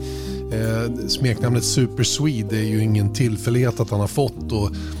 Smeknamnet Super Swede är ju ingen tillfällighet att han har fått, och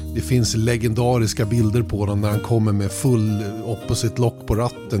det finns legendariska bilder på honom när han kommer med full opposite lock på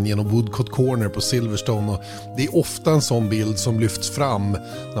ratten genom Woodcote Corner på Silverstone, och det är ofta en sån bild som lyfts fram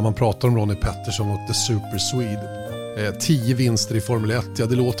när man pratar om Ronnie Peterson och The Super Swede. 10 vinster i Formel 1, ja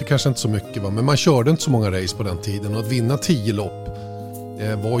det låter kanske inte så mycket, va? Men man körde inte så många race på den tiden, och att vinna 10 lopp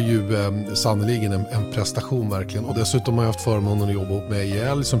var ju sannoliken en prestation verkligen. Och dessutom har jag haft förmånen att jobba med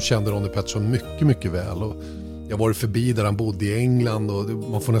IL som kände Ronnie Peterson mycket, mycket väl. Och jag var förbi där han bodde i England, och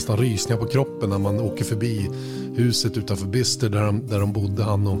man får nästan rysningar på kroppen när man åker förbi huset utanför Bister där de bodde,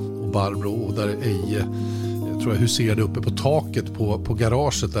 han och Barbro, och där Eje, jag tror jag huserade uppe på taket på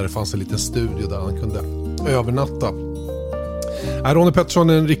garaget där det fanns en liten studio där han kunde övernatta. Ronnie Peterson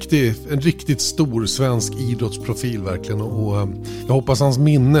är en riktigt stor svensk idrottsprofil verkligen, och jag hoppas hans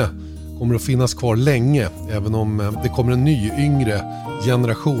minne kommer att finnas kvar länge, även om det kommer en ny, yngre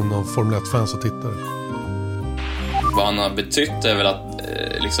generation av Formel 1-fans och tittare. Vad han har betytt är väl att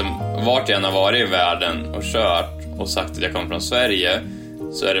liksom, vart jag än har varit i världen och kört och sagt att jag kommer från Sverige,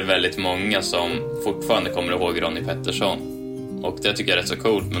 så är det väldigt många som fortfarande kommer ihåg Ronnie Peterson. Och det tycker jag är rätt så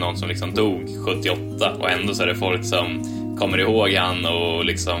coolt med någon som liksom dog 78, och ändå så är det folk som kommer ihåg han, och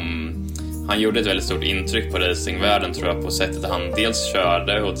liksom han gjorde ett väldigt stort intryck på racingvärlden, tror jag, på sättet han dels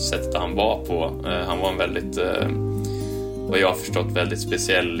körde och sättet han var på. Han var en väldigt, vad jag har förstått, väldigt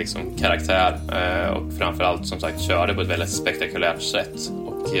speciell liksom karaktär, och framförallt som sagt körde på ett väldigt spektakulärt sätt.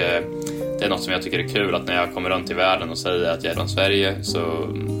 Och det är något som jag tycker är kul, att när jag kommer runt i världen och säger att jag är från Sverige, så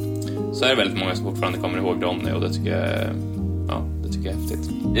är det väldigt många som fortfarande kommer ihåg Ronnie, och det tycker jag är häftigt.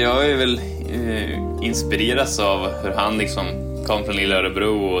 Jag är väl inspireras av hur han liksom kom från lilla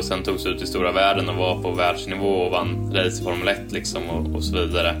Örebro och sen togs ut i stora världen och var på världsnivå och vann race i Formel 1 liksom, och så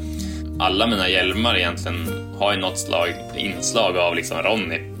vidare. Alla mina hjälmar egentligen har ju något inslag av liksom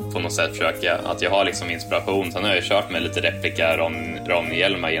Ronnie på något sätt, försöka att jag har liksom inspiration. Sen har jag kört med lite replika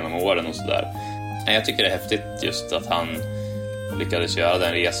Ronnie-hjälmar genom åren och sådär. Jag tycker det är häftigt just att han lyckades göra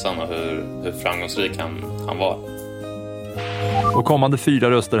den resan och hur framgångsrik han var. Och kommande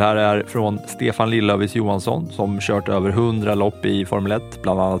 4 röster här är från Stefan Lillövis Johansson, som kört över 100 lopp i Formel 1,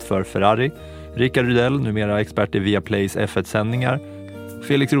 bland annat för Ferrari. Rickard Rydell, numera expert i Viaplays F1-sändningar.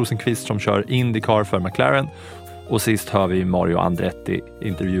 Felix Rosenqvist som kör IndyCar för McLaren. Och sist hör vi Mario Andretti,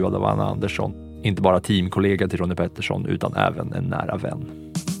 intervjuad av Anna Andersson. Inte bara teamkollega till Ronnie Peterson utan även en nära vän.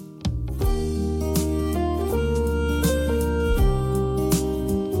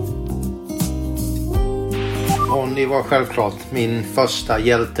 Ronnie var självklart min första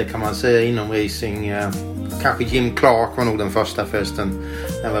hjälte, kan man säga, inom racing. Kanske Jim Clark var nog den första förresten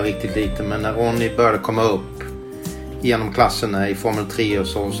när jag var riktigt liten. Men när Ronnie började komma upp genom klasserna i Formel 3 och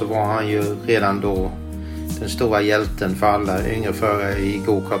så var han ju redan då den stora hjälten för alla yngre förare i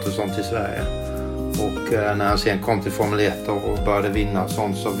go-kart och sånt i Sverige. Och när han sen kom till Formel 1 och började vinna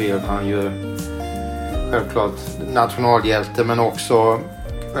sånt, så blev han ju självklart nationalhjälte, men också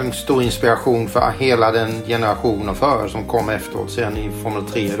en stor inspiration för hela den generation av förare som kom efteråt sen i Formel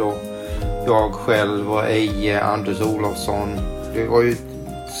 3 då. Jag själv och Eje, Anders Olofsson. Det var ju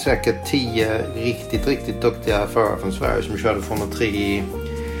säkert 10 riktigt duktiga förare från Sverige som körde Formel 3 i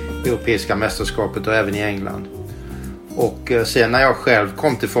europeiska mästerskapet och även i England. Och sen när jag själv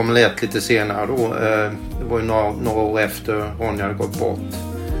kom till Formel 1 lite senare då, det var ju några år efter Ronnie hade gått bort,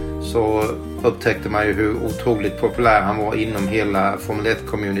 så upptäckte man ju hur otroligt populär han var inom hela Formel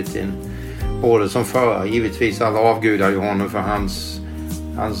 1-communityn. Både som förare, givetvis alla avgudar ju honom för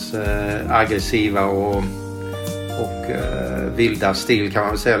hans aggressiva och vilda stil, kan man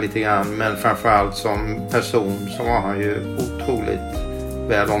väl säga lite grann. Men framförallt som person så var han ju otroligt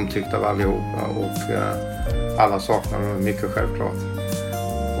väl omtyckt av allihopa, och alla saknade honom mycket, självklart.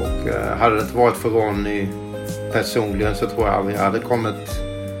 Och hade det inte varit för Ronnie personligen så tror jag aldrig jag hade kommit,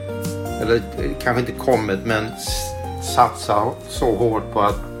 eller kanske inte kommit, men satsa så hårt på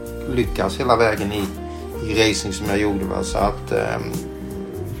att lyckas hela vägen i racing som jag gjorde. Va? Så att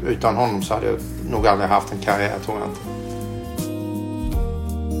utan honom så hade jag nog aldrig haft en karriär, tror jag inte.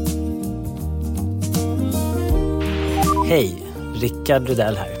 Hej, Rickard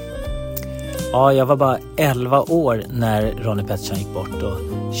Rudell här. Ja, jag var bara 11 år när Ronnie Peterson gick bort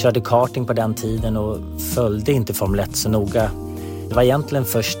och körde karting på den tiden och följde inte Formel 1 så noga. Det var egentligen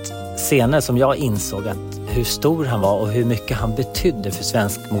först senare som jag insåg att hur stor han var och hur mycket han betydde för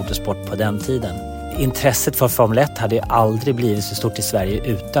svensk motorsport på den tiden. Intresset för Formel 1 hade ju aldrig blivit så stort i Sverige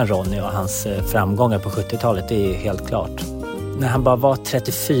utan Ronnie och hans framgångar på 70-talet, det är helt klart. När han bara var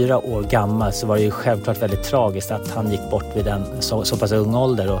 34 år gammal så var det ju självklart väldigt tragiskt att han gick bort vid en så pass ung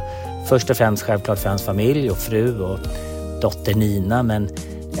ålder. Och först och främst självklart för hans familj och fru och dotter Nina, men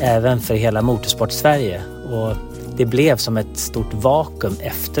även för hela motorsport-Sverige. Och det blev som ett stort vakuum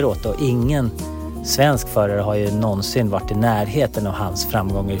efteråt och ingen svensk förare har ju någonsin varit i närheten av hans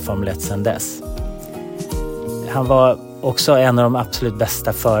framgångar i Formel 1 sedan dess. Han var också en av de absolut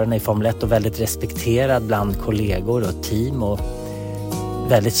bästa förarna i Formel 1 och väldigt respekterad bland kollegor och team och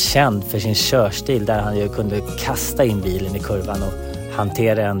väldigt känd för sin körstil där han ju kunde kasta in bilen i kurvan och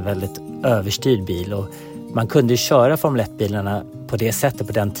hantera en väldigt överstyrd bil. Och man kunde ju köra Formel 1-bilarna på det sättet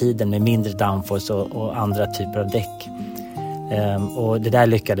på den tiden med mindre downforce och andra typer av däck. Och det där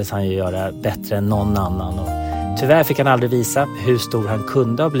lyckades han ju göra bättre än någon annan. Och tyvärr fick han aldrig visa hur stor han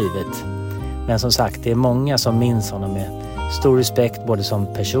kunde ha blivit. Men som sagt, det är många som minns honom med stor respekt både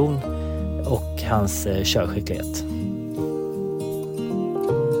som person och hans körskicklighet.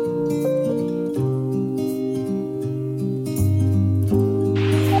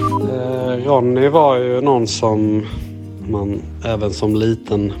 Ronnie var ju någon som man även som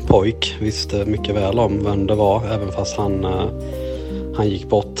liten pojk visste mycket väl om vem det var, även fast han gick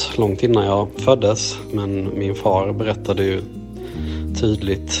bort långt innan jag föddes. Men min far berättade ju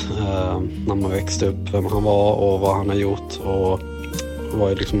tydligt när man växte upp vem han var och vad han har gjort, och var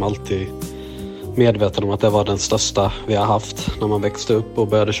ju liksom alltid medveten om att det var den största vi har haft när man växte upp och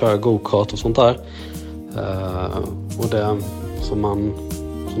började köra go-kart och sånt där. Och det som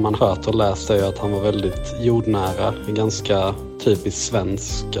man hört och läst är ju att han var väldigt jordnära, ganska typiskt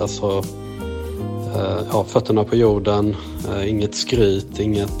svensk, alltså fötterna på jorden, inget skryt,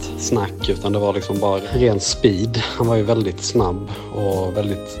 inget snack, utan det var liksom bara ren speed. Han var ju väldigt snabb och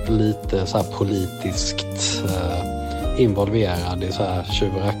väldigt lite så här politiskt involverad i så här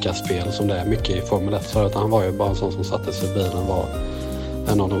tjuv-och-rackarspel som det är mycket i Formel 1. Så han var ju bara en sån som satte sig i bilen, var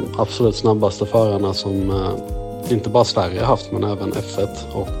en av de absolut snabbaste förarna som inte bara Sverige har haft, men även F1,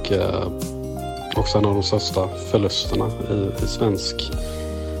 och också en av de största förlusterna i svensk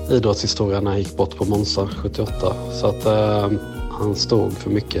idrottshistoria när han gick bort på Monza 78. Så att han stod för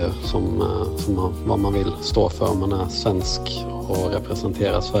mycket som vad man vill stå för om man är svensk och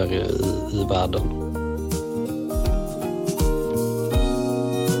representerar Sverige i världen.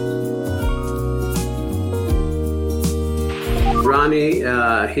 Ronnie,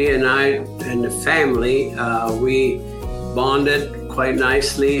 he and I and the family, we bonded quite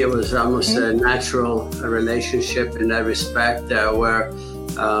nicely. It was almost a natural relationship in that respect, where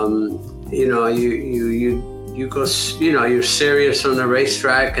you go, you're serious on the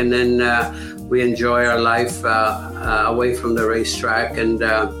racetrack, and then we enjoy our life away from the racetrack. And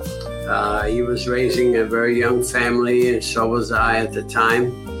he was raising a very young family, and so was I at the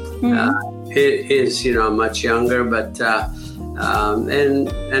time. He's much younger, but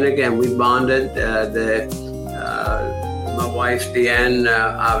and again we bonded. My wife Deanne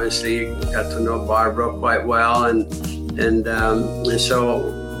obviously got to know Barbara quite well, and so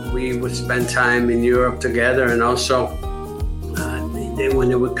we would spend time in Europe together, and also when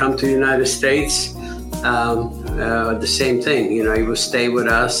they would come to the United States, the same thing. He would stay with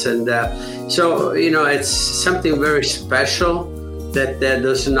us, and so it's something very special that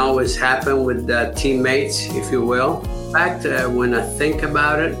doesn't always happen with teammates, if you will. In fact, when I think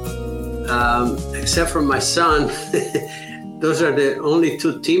about it, except for my son, those are the only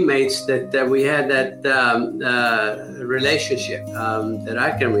two teammates that we had that relationship that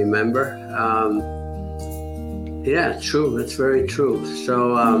I can remember. Yeah, true. That's very true.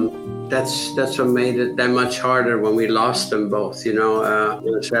 So that's what made it that much harder when we lost them both. It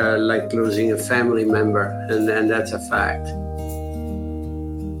was like losing a family member, and that's a fact.